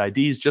with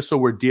SIDs, just so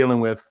we're dealing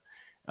with,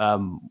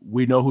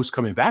 we know who's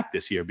coming back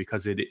this year,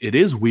 because it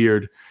is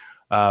weird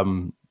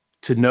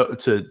to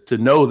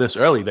know this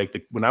early.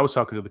 Like when I was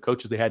talking to the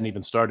coaches, they hadn't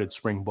even started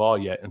spring ball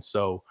yet. And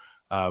so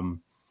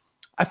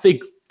I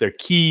think their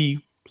key,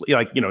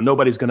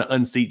 nobody's going to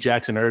unseat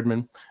Jackson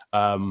Erdman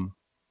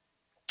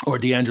or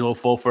D'Angelo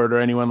Fulford or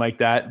anyone like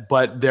that.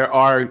 But there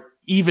are,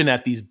 even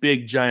at these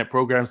big giant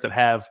programs that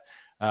have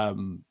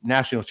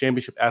national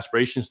championship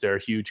aspirations, there are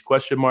huge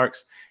question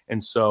marks.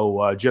 And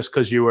so just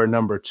because you were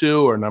number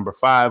 2 or number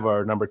 5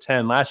 or number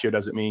 10 last year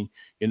doesn't mean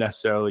you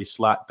necessarily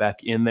slot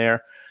back in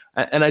there.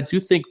 And I do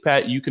think,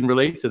 Pat, you can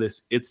relate to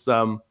this. This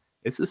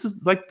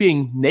is like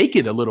being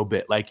naked a little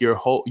bit. Like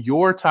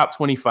your top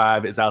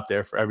 25 is out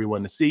there for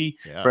everyone to see,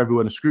 for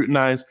everyone to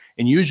scrutinize.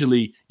 And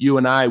usually you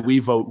and I, we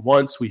vote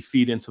once, we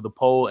feed into the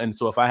poll. And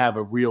so if I have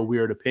a real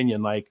weird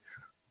opinion, like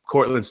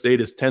Cortland State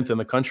is 10th in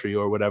the country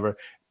or whatever,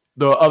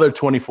 the other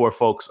 24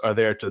 folks are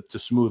there to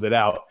smooth it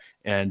out,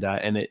 and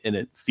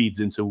it feeds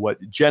into what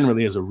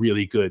generally is a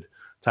really good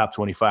top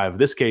 25. In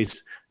this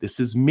case, this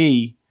is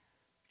me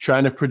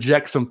trying to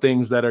project some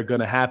things that are going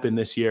to happen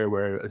this year,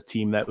 where a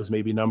team that was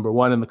maybe number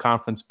 1 in the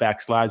conference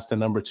backslides to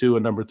number 2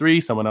 and number 3.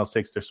 Someone else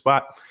takes their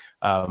spot,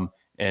 and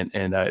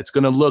it's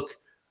going to look.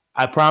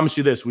 I promise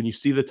you this: when you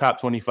see the top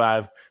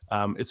 25,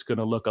 it's going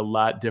to look a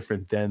lot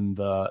different than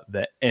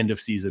the end of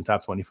season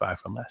top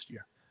 25 from last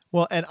year.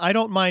 Well, and I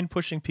don't mind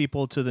pushing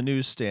people to the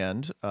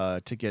newsstand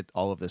to get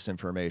all of this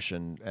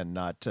information and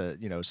not,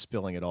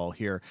 spilling it all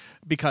here,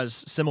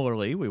 because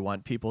similarly, we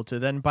want people to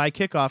then buy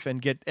Kickoff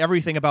and get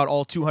everything about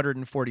all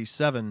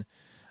 247.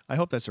 I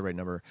hope that's the right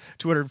number.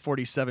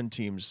 247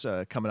 teams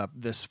coming up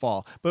this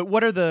fall. But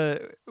what are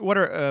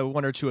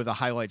one or two of the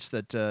highlights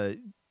that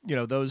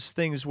those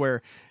things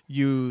where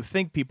you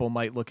think people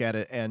might look at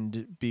it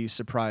and be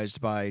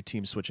surprised by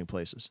teams switching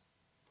places?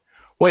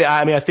 Well,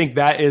 I mean, I think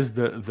that is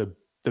the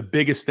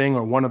biggest thing,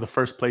 or one of the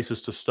first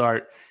places to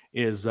start,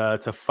 is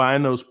to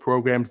find those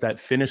programs that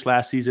finished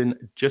last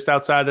season just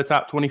outside the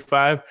top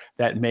 25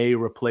 that may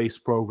replace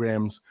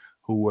programs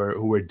who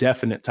were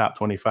definite top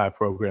 25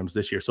 programs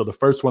this year. So the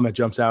first one that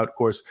jumps out, of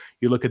course,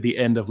 you look at the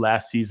end of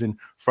last season,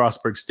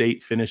 Frostburg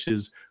State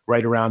finishes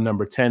right around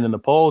number 10 in the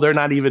poll. They're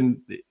not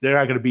going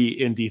to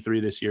be in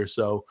D3 this year.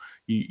 So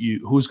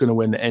who's going to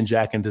win the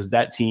NJAC, and does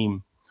that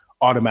team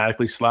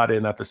automatically slot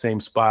in at the same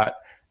spot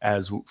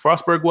as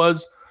Frostburg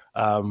was?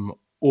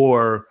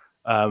 Or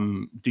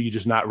do you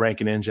just not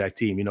rank an NJAC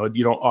team? You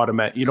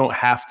don't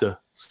have to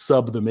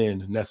sub them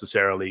in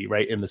necessarily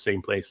right in the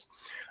same place.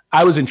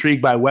 I was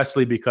intrigued by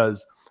Wesley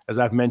because, as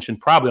I've mentioned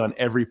probably on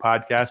every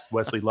podcast,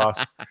 Wesley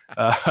lost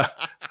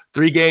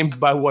 3 games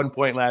by 1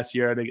 point last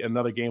year, and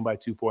another game by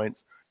 2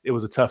 points. It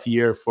was a tough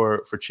year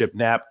for Chip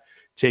Knapp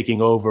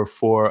taking over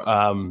for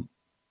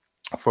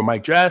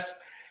Mike Dress,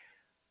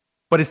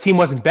 but his team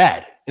wasn't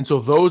bad. And so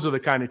those are the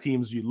kind of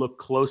teams you look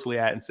closely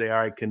at and say, all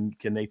right, can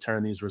they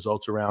turn these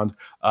results around?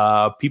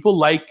 People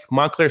like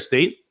Montclair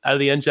State out of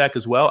the NJAC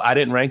as well. I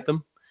didn't rank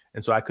them,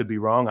 and so I could be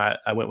wrong.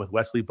 I went with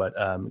Wesley, but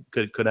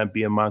couldn't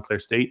be in Montclair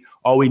State.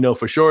 All we know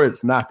for sure,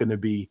 it's not going to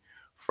be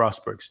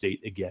Frostburg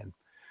State again.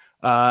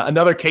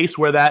 Another case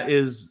where that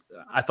is,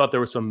 I thought there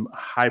was some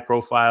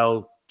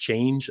high-profile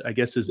change, I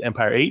guess, is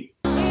Empire 8.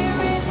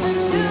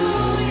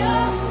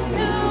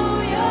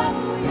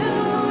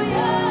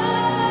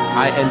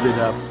 I ended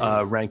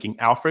up ranking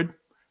Alfred.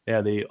 They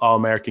have the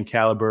All-American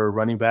caliber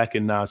running back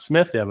in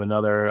Smith. They have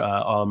another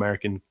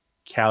All-American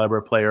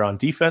caliber player on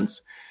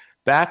defense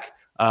back.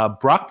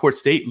 Brockport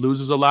State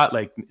loses a lot.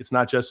 Like, it's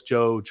not just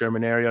Joe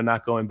Germinario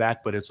not going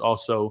back, but it's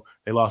also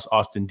they lost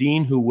Austin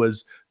Dean, who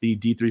was the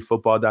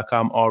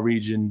D3Football.com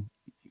All-Region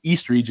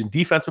East Region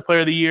Defensive Player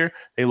of the Year.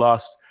 They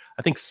lost,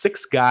 I think,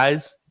 6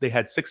 guys. They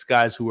had 6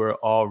 guys who were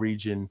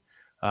All-Region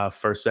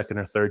first, second,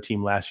 or third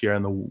team last year,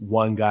 and the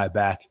one guy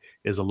back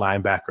is a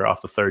linebacker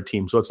off the third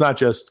team. So it's not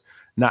just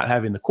not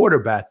having the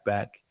quarterback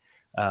back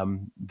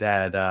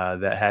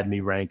that had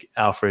me rank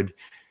Alfred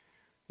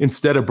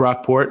instead of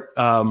Brockport.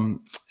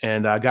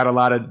 And I got a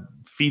lot of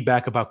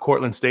feedback about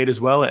Cortland State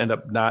as well. I end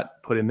up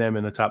not putting them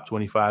in the top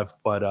 25.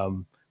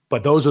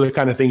 But those are the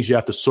kind of things you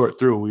have to sort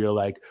through. Where you're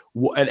like,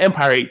 an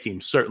Empire 8 team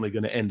certainly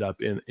going to end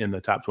up in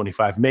the top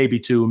 25, maybe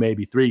 2,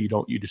 maybe 3.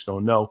 You just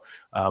don't know.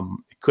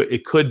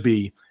 It could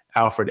be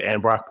Alfred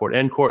and Brockport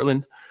and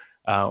Cortland,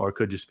 or it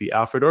could just be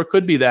Alfred, or it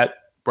could be that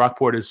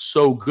Brockport is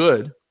so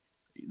good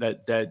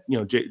that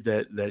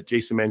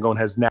Jason Mangone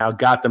has now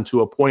got them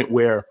to a point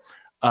where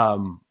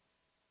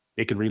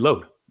they can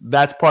reload.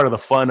 That's part of the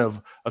fun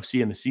of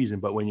seeing the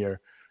season. But when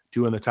you're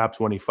doing the top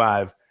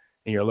 25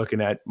 and you're looking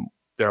at,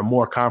 there are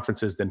more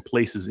conferences than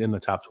places in the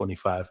top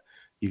 25,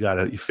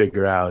 you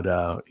figure out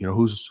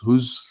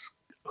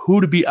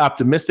who to be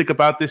optimistic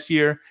about this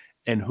year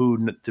and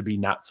who to be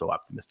not so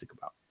optimistic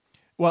about.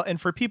 Well, and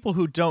for people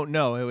who don't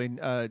know, I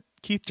mean,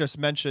 Keith just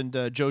mentioned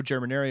Joe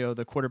Germinario,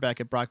 the quarterback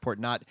at Brockport,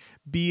 not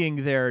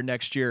being there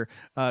next year.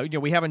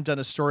 We haven't done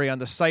a story on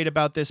the site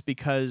about this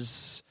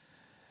because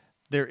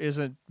there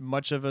isn't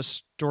much of a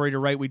story to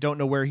write. We don't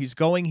know where he's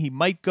going. He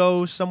might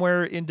go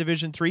somewhere in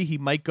Division III. He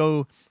might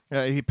go.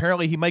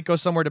 Apparently, he might go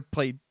somewhere to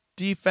play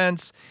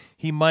defense.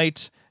 He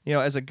might,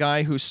 as a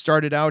guy who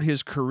started out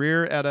his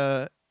career at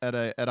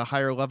a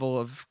higher level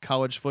of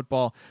college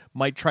football,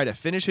 might try to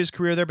finish his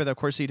career there. But of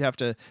course, he'd have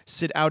to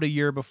sit out a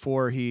year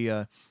before he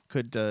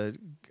could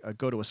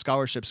go to a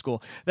scholarship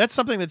school. That's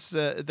something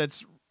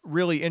that's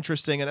really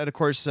interesting. And of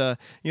course,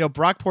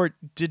 Brockport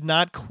did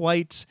not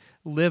quite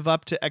live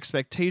up to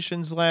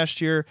expectations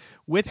last year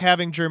with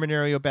having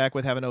Germinario back,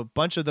 with having a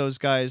bunch of those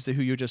guys who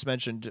you just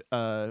mentioned,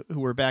 who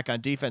were back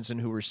on defense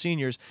and who were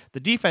seniors. The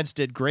defense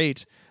did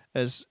great,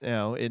 as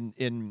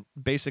in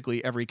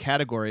basically every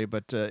category,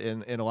 but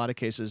in a lot of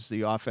cases,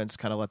 the offense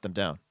kind of let them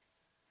down.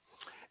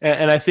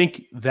 And I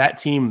think that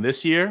team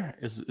this year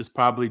is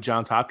probably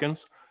Johns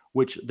Hopkins,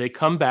 which they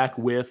come back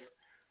with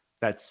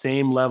that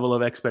same level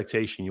of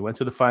expectation. You went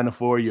to the Final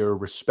Four. You're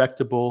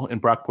respectable,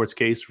 in Brockport's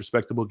case,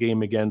 respectable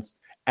game against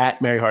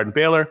at Mary Hardin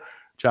Baylor.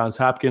 Johns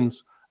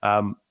Hopkins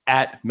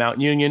at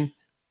Mount Union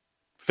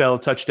fell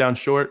a touchdown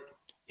short.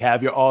 You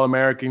have your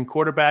All-American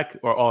quarterback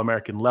or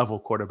All-American level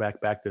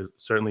quarterback back. There's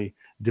certainly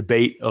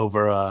debate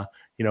over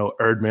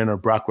Erdman or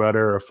Brock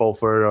Rudder or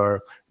Fulford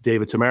or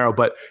David Tamaro,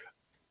 but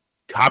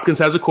Hopkins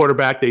has a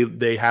quarterback.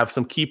 They have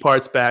some key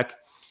parts back.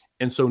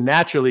 And so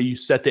naturally you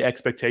set the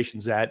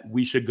expectations that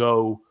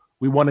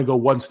we want to go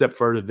one step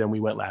further than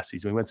we went last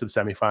season. We went to the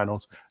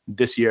semifinals.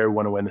 This year, we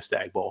want to win the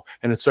Stag Bowl.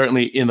 And it's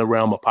certainly in the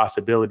realm of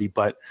possibility,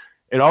 but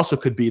it also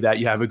could be that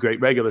you have a great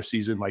regular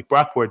season like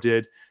Brockport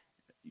did.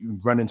 You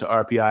run into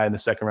RPI in the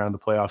second round of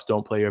the playoffs,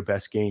 don't play your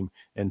best game.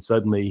 And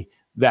suddenly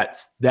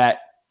that's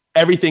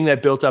everything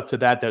that built up to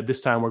that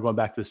this time we're going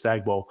back to the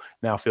Stag Bowl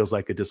now feels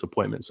like a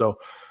disappointment. So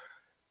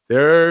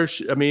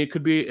it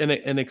could be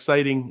an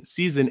exciting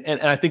season.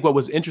 And I think what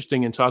was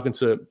interesting in talking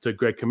to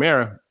Greg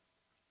Kamara,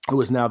 who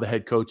is now the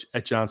head coach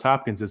at Johns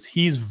Hopkins, is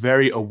he's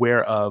very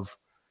aware of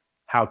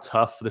how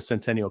tough the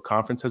Centennial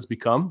Conference has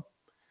become,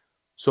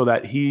 so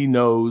that he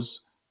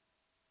knows,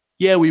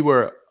 we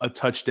were a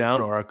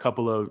touchdown or a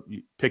couple of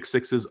pick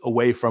sixes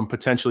away from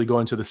potentially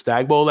going to the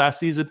Stag Bowl last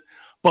season,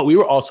 but we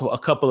were also a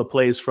couple of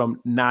plays from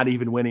not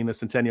even winning the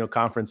Centennial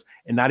Conference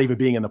and not even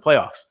being in the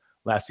playoffs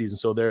last season.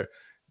 So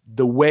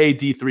the way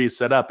D3 is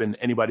set up, and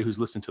anybody who's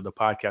listened to the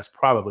podcast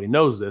probably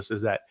knows this,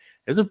 is that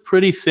there's a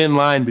pretty thin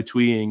line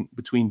between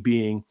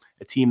being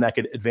a team that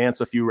could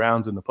advance a few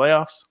rounds in the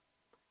playoffs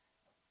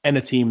and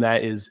a team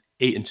that is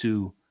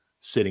 8-2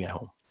 sitting at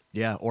home.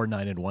 Yeah, or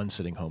 9-1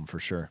 sitting home for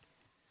sure.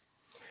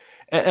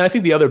 And I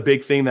think the other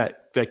big thing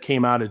that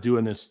came out of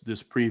doing this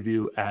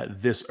preview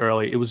at this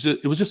early, it was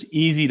just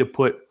easy to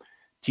put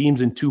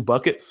teams in 2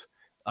 buckets.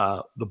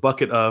 The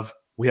bucket of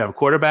we have a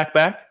quarterback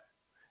back,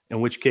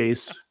 in which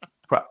case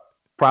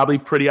probably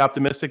pretty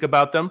optimistic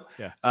about them.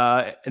 Yeah.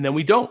 And then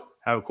we don't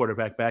have a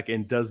quarterback back.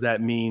 And does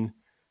that mean,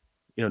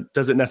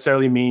 does it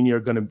necessarily mean you're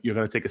going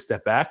to take a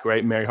step back,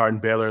 right? Mary Hardin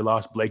Baylor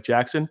lost Blake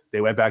Jackson.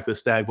 They went back to the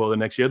Stag Bowl the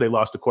next year. They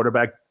lost a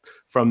quarterback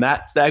from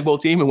that Stag Bowl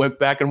team and went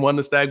back and won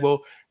the Stag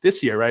Bowl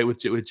this year, right? With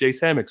Jace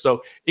Hammock.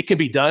 So it can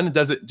be done.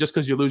 Just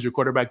because you lose your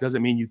quarterback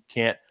doesn't mean you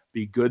can't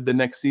be good the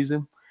next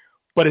season.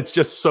 But it's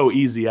just so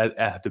easy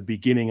at the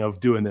beginning of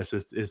doing this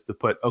is to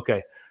put,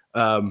 okay,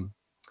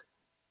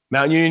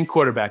 Mount Union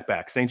quarterback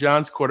back, St.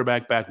 John's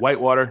quarterback back,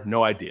 Whitewater,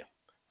 no idea,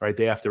 right?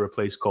 They have to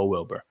replace Cole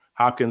Wilbur.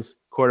 Hopkins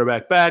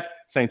quarterback back,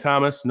 St.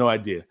 Thomas, no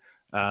idea.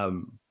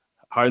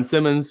 Hardin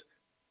Simmons,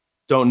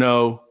 don't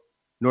know.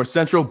 North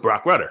Central,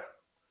 Brock Rudder.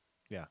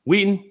 Yeah.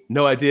 Wheaton,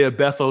 no idea.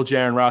 Bethel,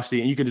 Jaron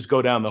Rossi, and you can just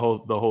go down the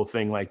whole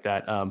thing like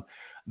that.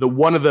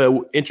 One of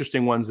the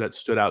interesting ones that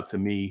stood out to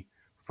me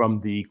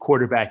from the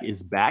quarterback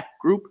is back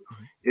group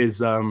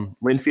is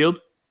Linfield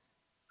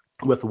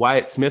with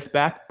Wyatt Smith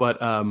back. But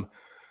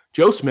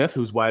Joe Smith,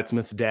 who's Wyatt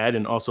Smith's dad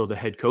and also the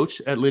head coach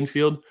at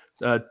Linfield,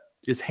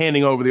 is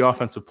handing over the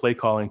offensive play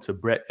calling to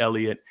Brett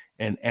Elliott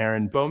and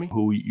Aaron Bomey,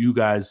 who you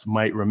guys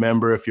might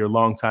remember if you're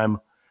longtime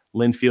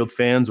Linfield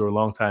fans or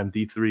longtime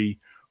D3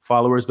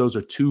 followers. Those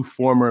are two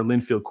former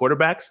Linfield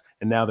quarterbacks,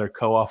 and now they're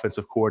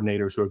co-offensive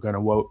coordinators who are going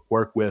to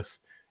work with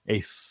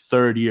a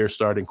third-year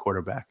starting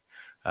quarterback.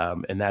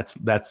 And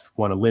that's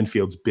one of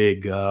Linfield's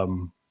big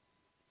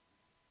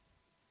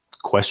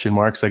question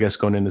marks, I guess,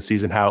 going into the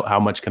season. How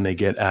much can they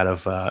get out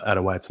of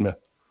Wyatt Smith?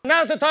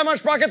 Now's the time on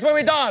Sprockets when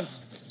we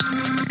dance.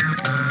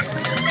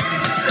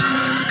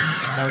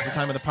 Now is the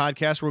time of the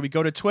podcast where we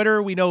go to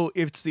Twitter. We know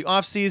it's the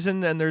off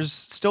season and there's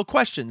still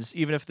questions,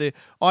 even if the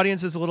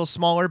audience is a little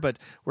smaller, but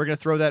we're going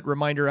to throw that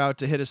reminder out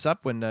to hit us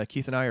up when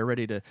Keith and I are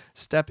ready to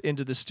step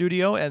into the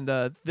studio. And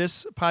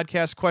this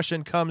podcast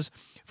question comes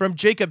from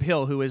Jacob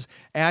Hill, who is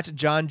at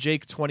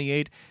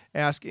JohnJake28,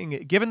 asking,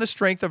 given the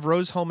strength of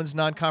Rose-Hulman's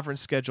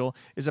non-conference schedule,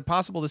 is it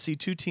possible to see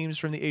two teams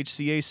from the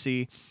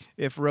HCAC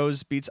if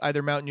Rose beats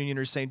either Mount Union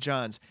or St.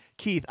 John's?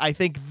 Keith, I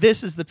think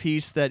this is the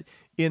piece that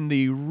in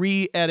the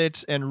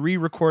re-edit and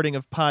re-recording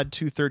of Pod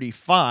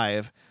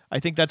 235, I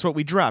think that's what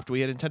we dropped. We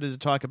had intended to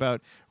talk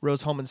about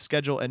Rose-Hulman's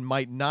schedule and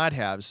might not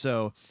have.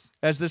 So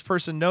as this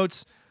person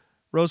notes,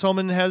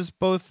 Rose-Hulman has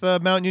both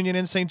Mount Union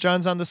and St.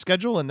 John's on the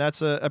schedule, and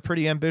that's a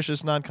pretty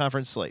ambitious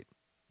non-conference slate.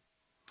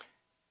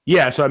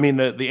 Yeah, so I mean,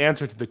 the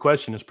answer to the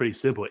question is pretty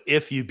simple.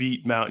 If you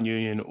beat Mount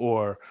Union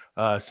or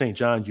St.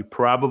 John's, you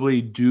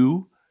probably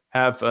do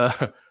have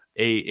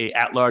a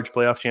at-large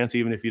playoff chance,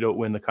 even if you don't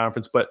win the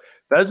conference. But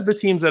those are the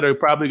teams that are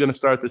probably going to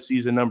start the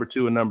season number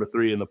 2 and number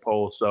 3 in the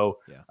poll. So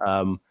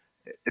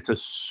it's a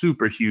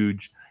super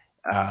huge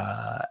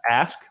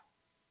ask.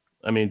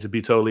 I mean, to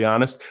be totally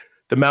honest,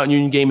 the Mount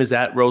Union game is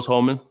at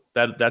Rose-Hulman.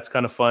 That's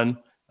kind of fun,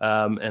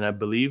 and I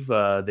believe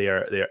they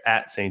are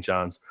at St.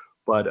 John's.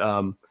 But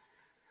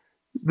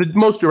the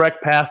most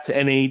direct path to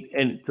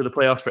to the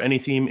playoffs for any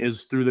team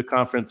is through the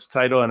conference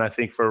title. And I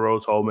think for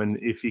Rose-Hulman,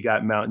 if you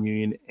got Mount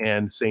Union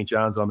and St.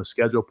 John's on the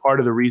schedule, part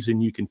of the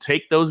reason you can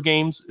take those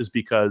games is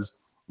because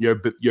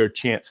your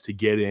chance to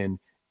get in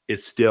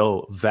is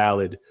still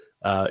valid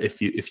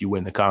if you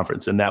win the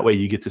conference. And that way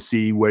you get to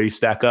see where you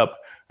stack up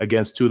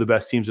against two of the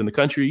best teams in the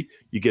country.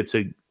 You get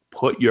to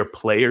put your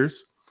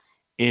players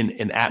in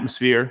an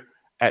atmosphere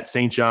at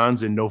St.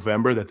 John's in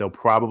November that they'll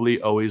probably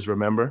always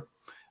remember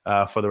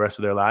for the rest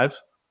of their lives.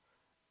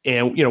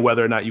 And,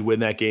 whether or not you win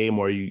that game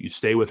or you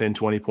stay within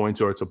 20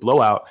 points or it's a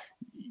blowout,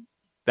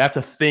 that's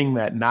a thing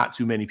that not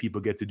too many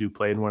people get to do,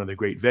 play in one of the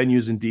great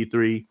venues in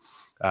D3,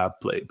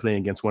 playing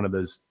against one of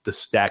the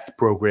stacked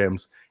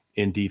programs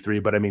in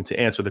D3. But I mean, to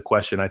answer the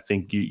question, I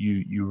think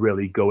you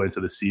really go into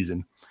the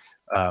season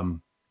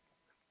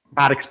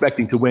not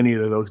expecting to win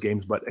either of those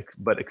games,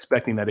 but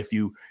expecting that if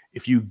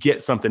you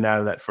get something out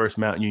of that first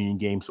Mount Union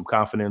game, some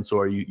confidence,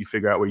 or you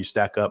figure out where you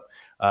stack up,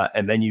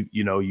 and then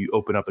you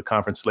open up the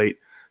conference slate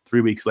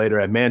 3 weeks later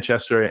at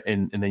Manchester,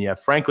 and then you have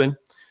Franklin.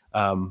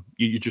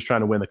 You're just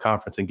trying to win the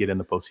conference and get in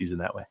the postseason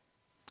that way.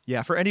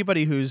 Yeah, for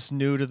anybody who's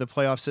new to the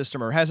playoff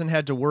system or hasn't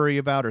had to worry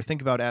about or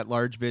think about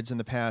at-large bids in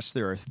the past,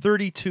 there are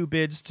 32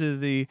 bids to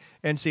the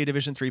NCAA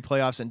Division III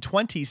playoffs, and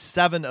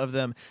 27 of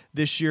them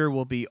this year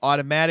will be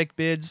automatic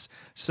bids.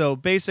 So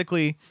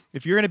basically,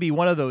 if you're going to be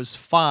one of those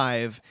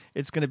 5,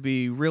 it's going to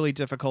be really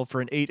difficult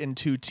for an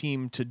 8-2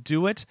 team to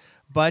do it.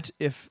 But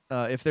if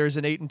there's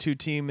an 8-2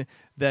 team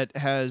that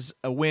has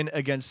a win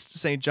against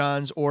St.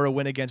 John's or a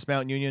win against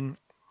Mount Union,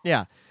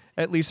 yeah,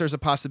 at least there's a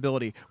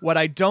possibility. What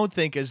I don't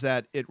think is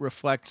that it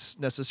reflects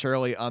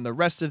necessarily on the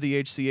rest of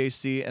the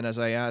HCAC. And as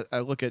I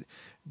look at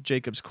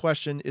Jacob's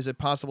question, is it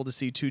possible to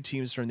see two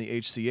teams from the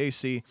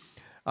HCAC?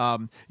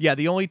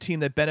 The only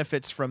team that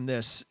benefits from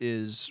this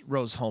is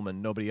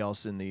Rose-Hulman. Nobody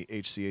else in the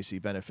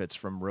HCAC benefits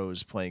from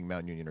Rose playing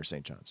Mount Union or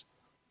St. John's.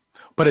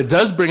 But it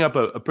does bring up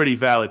a pretty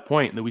valid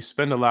point that we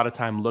spend a lot of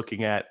time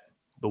looking at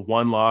the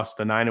 1-loss,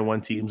 the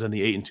 9-1 teams and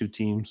the 8-2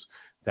 teams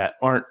that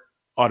aren't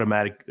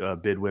automatic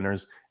bid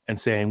winners, and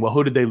saying, well,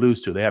 who did they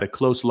lose to? They had a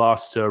close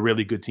loss to a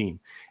really good team.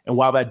 And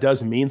while that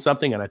does mean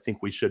something, and I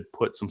think we should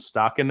put some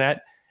stock in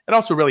that, it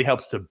also really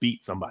helps to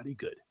beat somebody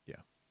good. Yeah.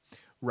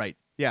 Right.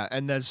 Yeah.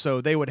 And then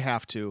so they would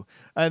have to,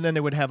 and then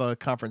they would have a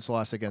conference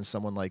loss against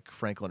someone like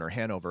Franklin or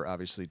Hanover,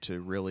 obviously, to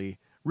really,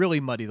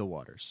 really muddy the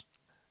waters.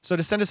 So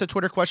to send us a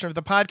Twitter question for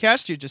the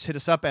podcast, you just hit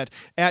us up at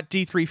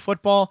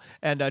D3Football.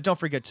 And don't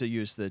forget to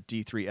use the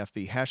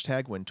D3FB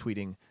hashtag when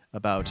tweeting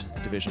about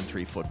Division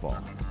III football.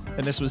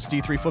 And this was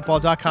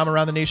D3Football.com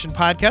Around the Nation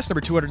podcast, number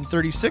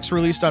 236,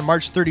 released on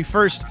March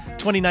 31st,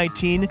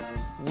 2019,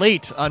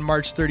 late on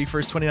March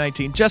 31st,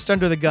 2019, just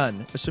under the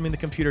gun, assuming the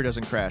computer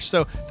doesn't crash.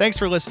 So thanks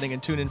for listening,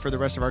 and tune in for the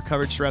rest of our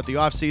coverage throughout the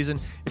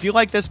offseason. If you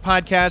like this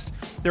podcast,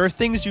 there are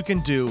things you can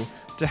do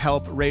to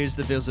help raise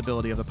the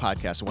visibility of the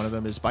podcast. One of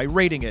them is by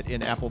rating it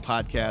in Apple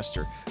Podcasts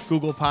or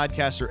Google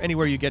Podcasts or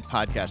anywhere you get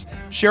podcasts.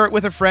 Share it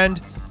with a friend.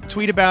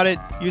 Tweet about it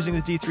using the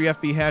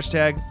D3FB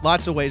hashtag.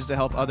 Lots of ways to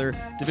help other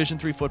Division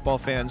III football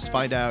fans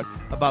find out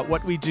about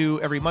what we do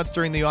every month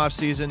during the off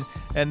season,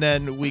 and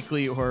then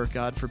weekly, or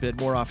God forbid,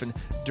 more often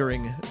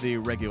during the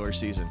regular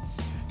season.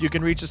 You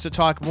can reach us to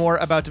talk more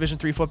about Division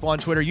III football on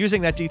Twitter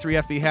using that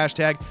D3FB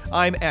hashtag.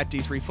 I'm at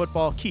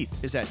D3Football.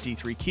 Keith is at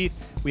D3Keith.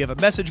 We have a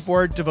message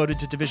board devoted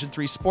to Division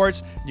III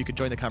sports. You can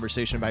join the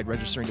conversation by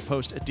registering to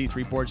post at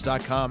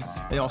D3Boards.com.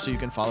 And also you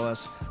can follow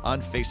us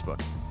on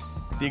Facebook.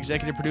 The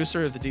executive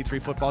producer of the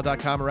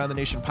D3Football.com Around the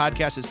Nation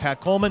podcast is Pat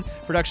Coleman.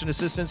 Production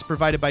assistance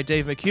provided by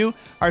Dave McHugh.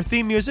 Our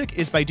theme music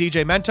is by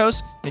DJ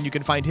Mentos, and you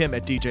can find him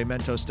at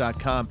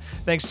djmentos.com.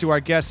 Thanks to our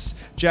guests,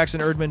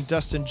 Jackson Erdman,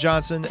 Dustin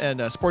Johnson,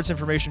 and sports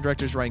information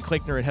directors Ryan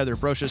Klinkner and Heather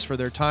Brocious for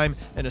their time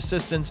and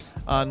assistance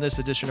on this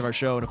edition of our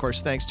show. And, of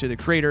course, thanks to the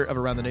creator of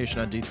Around the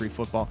Nation on D3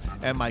 Football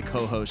and my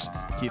co-host,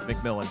 Keith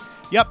McMillan.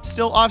 Yep,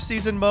 still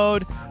off-season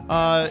mode.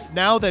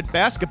 Now that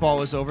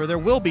basketball is over, there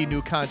will be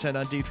new content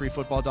on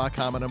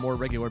D3Football.com on a more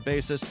regular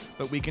basis,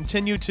 but we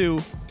continue to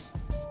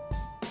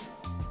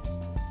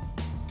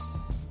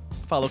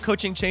follow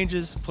coaching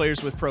changes,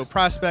 players with pro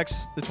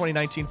prospects, the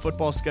 2019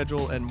 football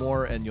schedule, and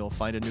more, and you'll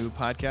find a new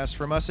podcast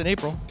from us in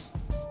April.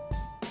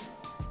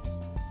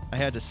 I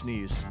had to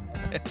sneeze.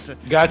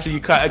 Gotcha.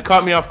 It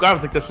caught me off guard. I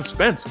was like, the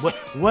suspense.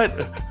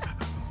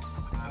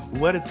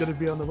 What is going to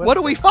be on the website? What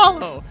do we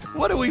follow?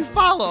 What do we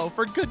follow,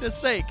 for goodness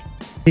sake?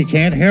 He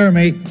can't hear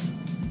me.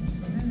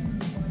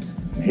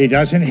 He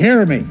doesn't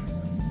hear me.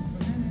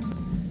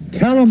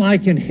 Tell him I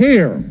can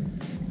hear.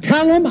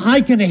 Tell him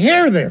I can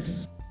hear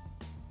this.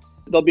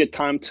 There'll be a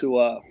time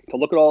to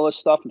look at all this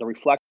stuff and to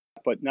reflect,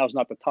 but now's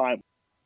not the time.